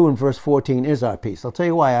Ephesians 2 and verse 14 is our peace? I'll tell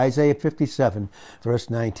you why. Isaiah 57 verse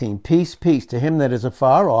 19. Peace, peace to him that is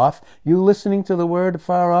afar off. You listening to the word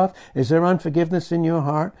afar off? Is there unforgiveness in your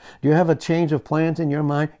heart? Do you have a change of plans in your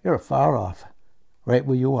mind? You're afar off, right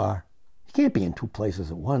where you are. You can't be in two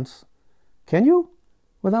places at once. Can you?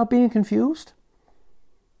 Without being confused?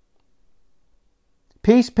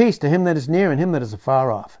 Peace, peace to him that is near and him that is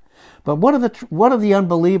afar off. But what are the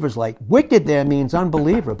unbelievers like? Wicked there means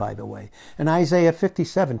unbeliever, by the way. In Isaiah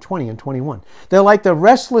 57, 20 and 21. They're like the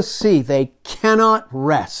restless sea. They cannot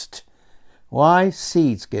rest. Why?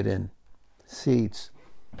 Seeds get in. Seeds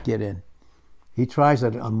get in. He tries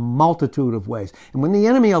it a multitude of ways. And when the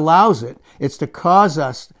enemy allows it, it's to cause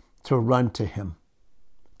us to run to him,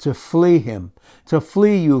 to flee him, to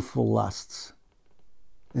flee youthful lusts.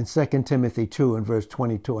 In 2 Timothy 2 and verse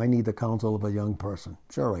 22, I need the counsel of a young person.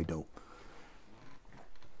 Sure I do.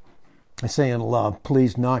 I say in love,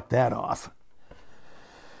 please knock that off.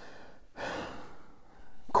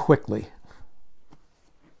 Quickly.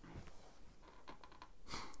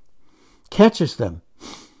 Catches them.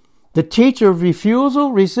 The teacher of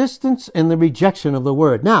refusal, resistance, and the rejection of the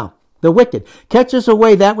word. Now, the wicked catches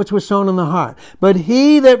away that which was sown in the heart. But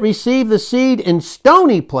he that received the seed in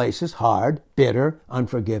stony places, hard, bitter,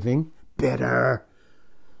 unforgiving, bitter.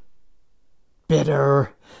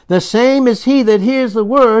 The same is he that hears the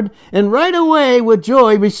word and right away with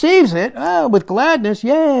joy receives it, with gladness,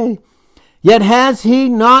 yea. Yet has he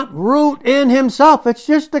not root in himself. It's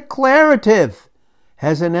just declarative.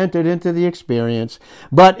 Hasn't entered into the experience,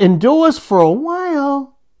 but endures for a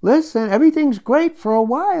while. Listen, everything's great for a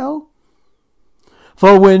while.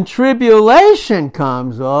 For when tribulation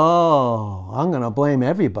comes, I'm going to blame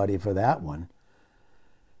everybody for that one.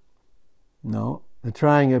 No, the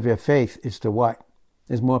trying of your faith is to what?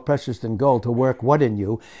 Is more precious than gold, to work what in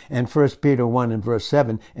you? And 1 Peter 1 and verse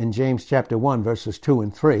 7 and James chapter 1 verses 2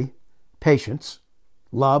 and 3. Patience,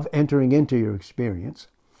 love entering into your experience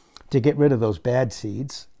to get rid of those bad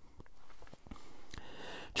seeds.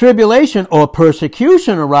 tribulation or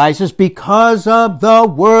persecution arises because of the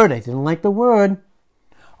word. I didn't like the word.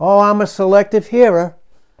 Oh, I'm a selective hearer.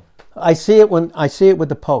 I see it with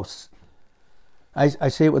the posts. I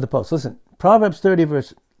see it with the posts. Listen, Proverbs 30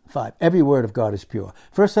 verse 5. Every word of God is pure.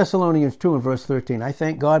 1 Thessalonians 2 and verse 13. I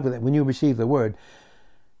thank God that when you receive the word,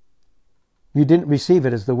 you didn't receive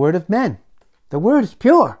it as the word of men. The word is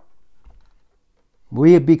pure.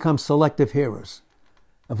 We have become selective hearers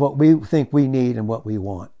of what we think we need and what we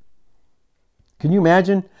want. Can you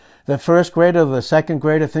imagine the first grader or the second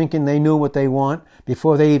grader thinking they knew what they want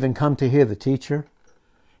before they even come to hear the teacher?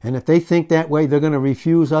 And if they think that way, they're going to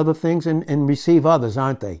refuse other things and receive others,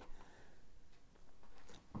 aren't they?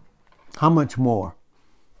 How much more?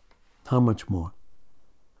 How much more?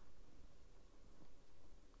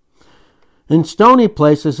 In stony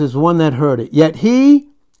places is one that heard it. Yet he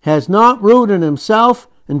has not rooted himself,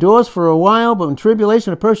 endures for a while, but when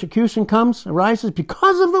tribulation or persecution arises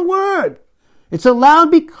because of the word. It's allowed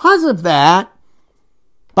because of that.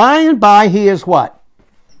 By and by he is what?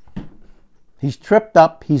 He's tripped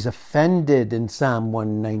up, he's offended in Psalm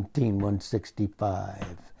 119,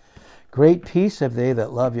 165. Great peace have they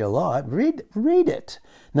that love your law. Read it.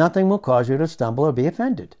 Nothing will cause you to stumble or be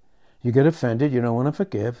offended. You get offended, you don't want to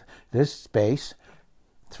forgive. This space,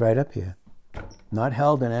 it's right up here. Not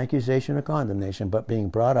held in accusation or condemnation, but being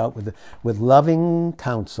brought out with loving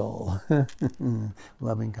counsel.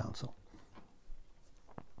 Loving counsel.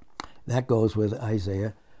 That goes with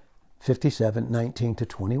Isaiah 57, 19 to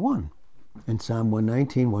 21. And Psalm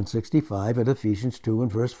 119, 165, and Ephesians 2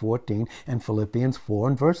 and verse 14, and Philippians 4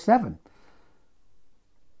 and verse 7.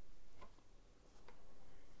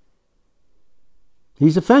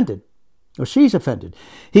 He's offended, or she's offended.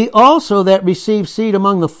 He also that receives seed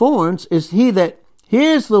among the thorns is he that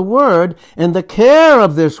hears the word and the care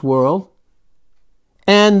of this world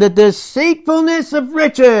and the deceitfulness of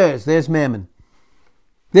riches. There's mammon.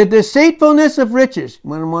 The deceitfulness of riches. You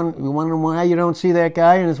wonder why you don't see that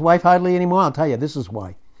guy and his wife hardly anymore? I'll tell you, this is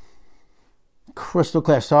why. Crystal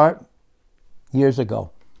clear. Saw it years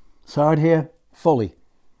ago. Saw it here fully.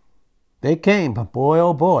 They came, but boy,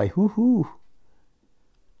 oh boy. Hoo-hoo.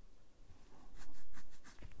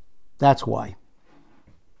 That's why.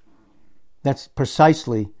 That's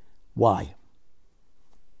precisely why.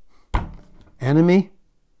 Enemy?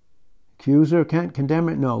 Accuser? Can't condemn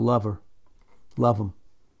it? No, lover. Love him.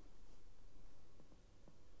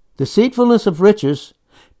 Deceitfulness of riches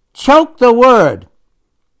choke the word,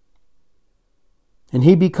 and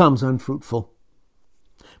he becomes unfruitful.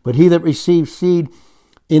 But he that receives seed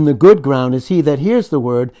in the good ground is he that hears the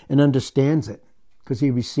word and understands it, because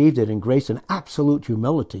he received it in grace and absolute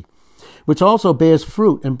humility, which also bears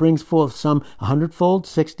fruit and brings forth some 100-fold,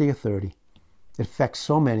 60 or 30. It affects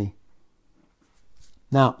so many.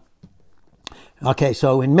 Now, okay,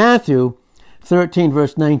 so in Matthew 13,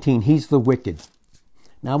 verse 19, he's the wicked.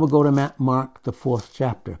 Now we'll go to Mark, the 4th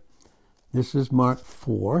chapter. This is Mark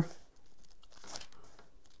 4.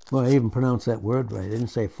 Well, I even pronounced that word right. I didn't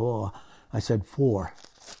say 4. I said 4.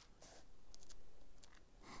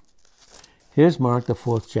 Here's Mark, the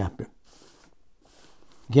 4th chapter.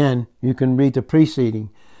 Again, you can read the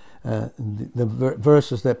preceding, the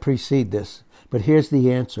verses that precede this. But here's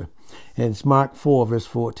the answer. And it's Mark 4, verse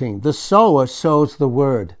 14. The sower sows the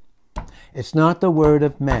word. It's not the word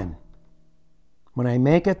of men. When I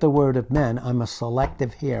make it the word of men, I'm a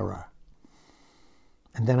selective hearer.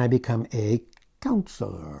 And then I become a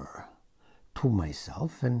counselor to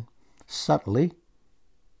myself and subtly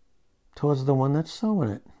towards the one that's sowing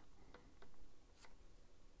it.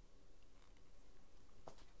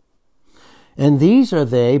 And these are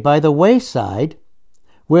they by the wayside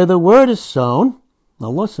where the word is sown.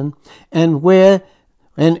 Now listen.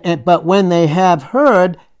 But when they have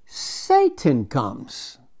heard, Satan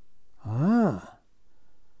comes.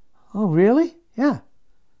 Oh, really? Yeah.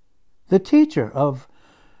 The teacher of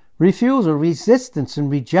refusal, resistance, and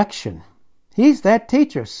rejection. He's that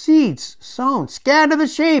teacher. Seeds sown. Scatter the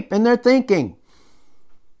sheep in their thinking.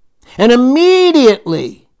 And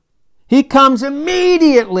immediately, he comes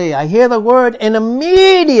immediately. I hear the word, and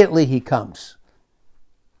immediately he comes.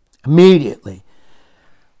 Immediately.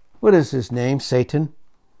 What is his name? Satan.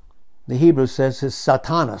 The Hebrew says his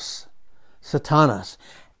Satanas. Satanas.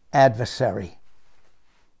 Adversary.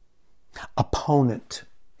 Opponent.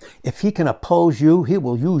 If he can oppose you, he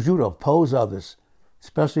will use you to oppose others,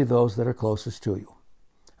 especially those that are closest to you.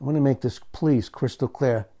 I want to make this, please, crystal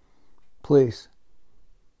clear. Please.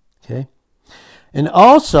 Okay? And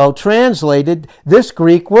also translated this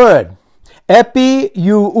Greek word,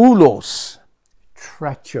 epioulos,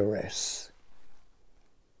 treacherous.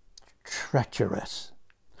 Treacherous.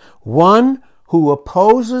 One who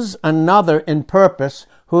opposes another in purpose.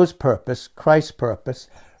 Whose purpose? Christ's purpose.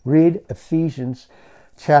 Read Ephesians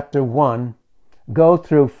chapter 1. Go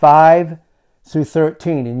through 5 through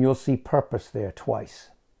 13 and you'll see purpose there twice.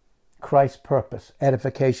 Christ's purpose,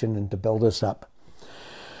 edification, and to build us up.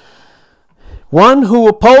 One who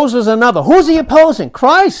opposes another. Who's he opposing?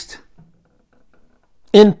 Christ.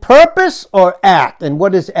 In purpose or act? And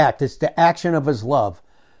what is act? It's the action of his love,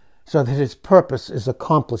 so that his purpose is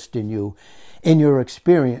accomplished in you, in your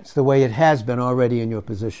experience, the way it has been already in your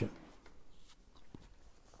position.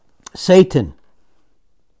 Satan.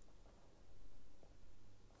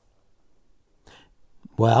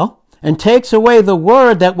 Well, and takes away the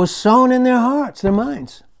word that was sown in their hearts, their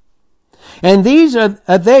minds. And these are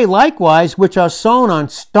they likewise which are sown on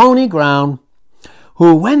stony ground,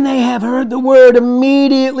 who when they have heard the word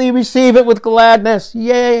immediately receive it with gladness.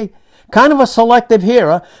 Yay! Kind of a selective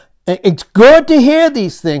hearer. It's good to hear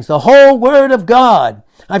these things, the whole word of God.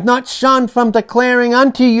 I've not shunned from declaring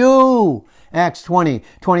unto you, Acts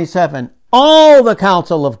 20:27, all the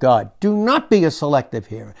counsel of God. Do not be a selective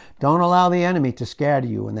hearer. Don't allow the enemy to scatter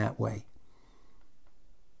you in that way.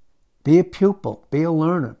 Be a pupil, be a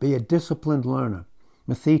learner, be a disciplined learner.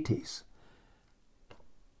 Mathetes.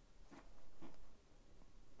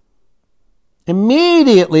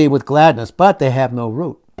 Immediately with gladness, but they have no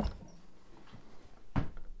root.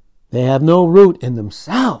 They have no root in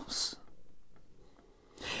themselves.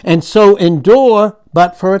 And so endure,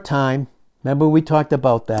 but for a time. Remember we talked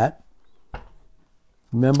about that.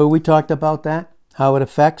 How it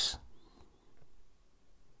affects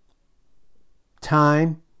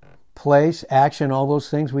time, place, action, all those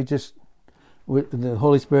things the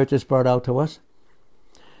Holy Spirit just brought out to us.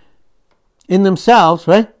 In themselves,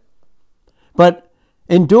 right? But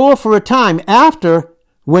endure for a time after,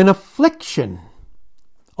 when affliction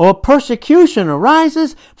or persecution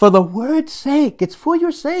arises for the word's sake. It's for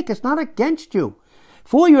your sake. It's not against you.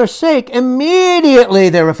 For your sake, immediately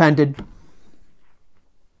they're offended.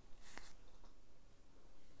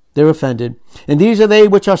 They're offended. And these are they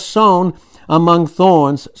which are sown among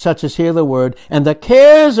thorns, such as hear the word, and the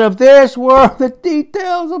cares of this world, the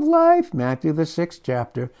details of life. Matthew the 6th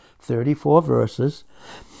chapter, 34 verses.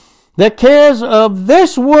 The cares of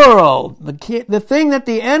this world, the thing that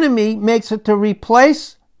the enemy makes it to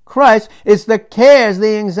replace Christ, is the cares,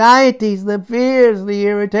 the anxieties, the fears, the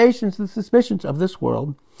irritations, the suspicions of this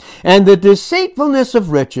world, and the deceitfulness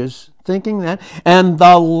of riches, thinking that, and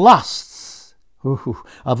the lusts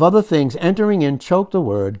of other things entering in choke the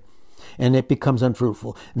word, and it becomes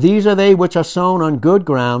unfruitful. These are they which are sown on good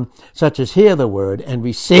ground, such as hear the word and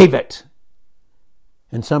receive it.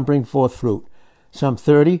 And some bring forth fruit, some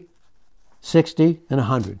 30, 60, and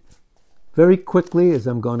 100. Very quickly, as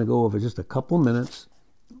I'm going to go over just a couple minutes,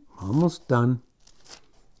 almost done.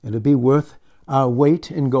 It'll be worth our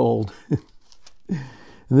weight in gold. And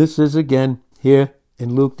this is again here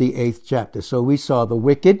in Luke the 8th chapter. So we saw the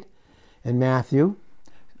wicked in Matthew,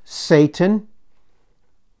 Satan,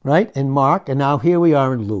 right, in Mark, and now here we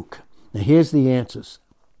are in Luke. Now here's the answers.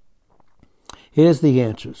 Here's the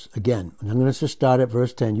answers. Again, I'm going to just start at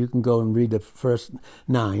verse 10. You can go and read the first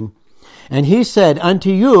 9. And he said,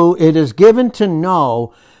 unto you it is given to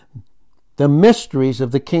know the mysteries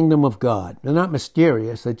of the kingdom of God. They're not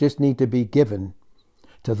mysterious. They just need to be given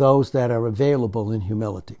to those that are available in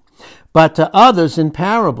humility. But to others in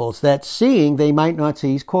parables, that seeing they might not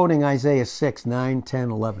see. He's quoting Isaiah 6, 9, 10,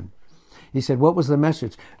 11. He said, what was the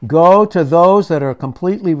message? Go to those that are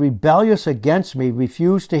completely rebellious against me,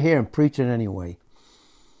 refuse to hear, and preach it anyway.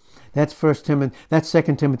 That's 2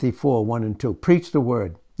 Timothy 4, 1 and 2. Preach the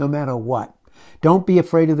word, no matter what. Don't be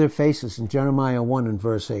afraid of their faces in Jeremiah 1 and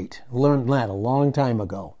verse 8. Learned that a long time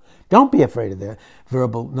ago. Don't be afraid of their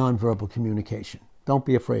nonverbal communication. Don't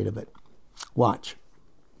be afraid of it. Watch.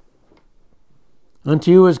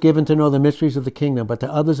 Unto you is given to know the mysteries of the kingdom, but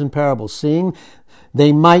to others in parables, seeing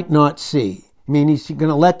they might not see. I mean, he's going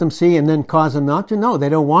to let them see and then cause them not to? No, they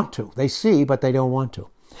don't want to. They see, but they don't want to.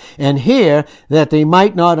 And hear, that they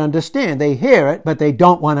might not understand. They hear it, but they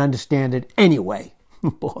don't want to understand it anyway.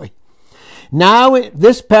 Boy. Now,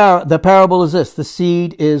 the parable is this. The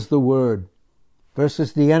seed is the word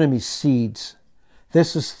versus the enemy's seeds.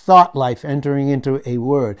 This is thought life entering into a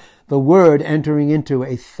word. The word entering into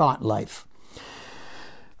a thought life.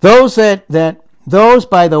 Those those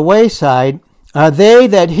by the wayside are they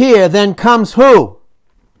that hear, then comes who?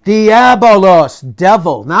 Diabolos,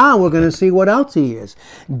 devil. Now we're going to see what else he is.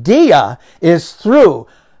 Dia is through.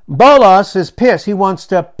 Bolos is pierce. He wants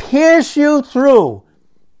to pierce you through.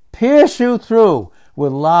 Pierce you through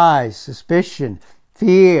with lies, suspicion,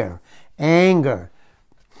 fear, anger.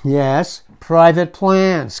 Yes, private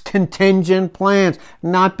plans, contingent plans,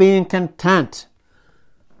 not being content.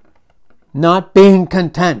 Not being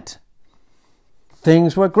content.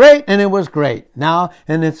 Things were great and it was great. Now,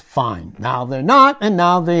 and it's fine. Now they're not, and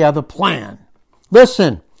now they have a plan.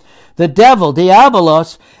 Listen, the devil,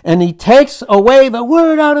 diabolos, and he takes away the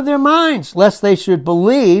word out of their minds, lest they should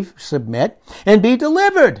believe, submit, and be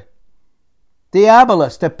delivered.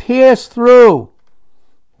 Diabolos, to pierce through.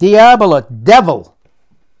 Diabolos, devil,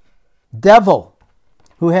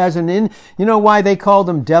 who has you know why they called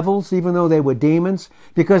them devils, even though they were demons?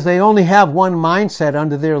 Because they only have one mindset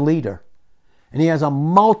under their leader. And he has a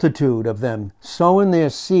multitude of them sowing their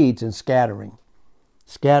seeds and scattering.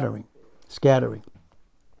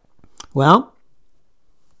 Well,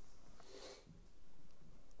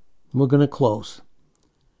 we're going to close.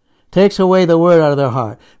 Takes away the word out of their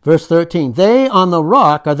heart. Verse 13, they on the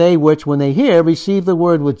rock are they which, when they hear, receive the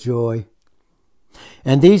word with joy.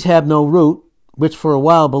 And these have no root, which for a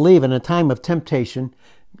while believe. In a time of temptation,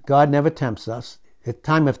 God never tempts us. At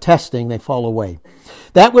time of testing, they fall away.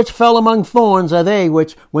 That which fell among thorns are they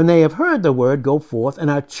which, when they have heard the word, go forth and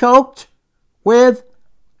are choked with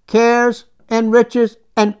cares and riches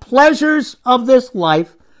and pleasures of this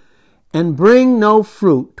life, and bring no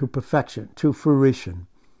fruit to perfection, to fruition.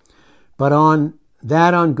 But on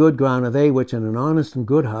good ground are they which in an honest and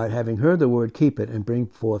good heart, having heard the word, keep it and bring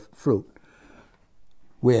forth fruit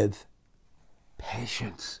with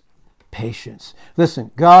patience.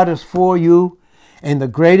 Listen, God is for you, and the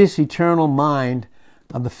greatest eternal mind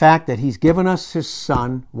of the fact that he's given us his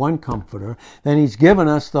Son, one comforter, then he's given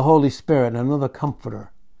us the Holy Spirit, another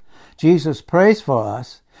comforter. Jesus prays for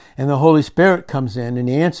us, and the Holy Spirit comes in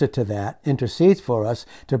the answer to that, intercedes for us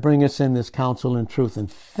to bring us in this counsel and truth.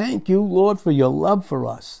 And thank you, Lord, for your love for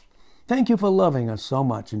us. Thank you for loving us so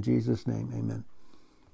much. In Jesus' name, amen.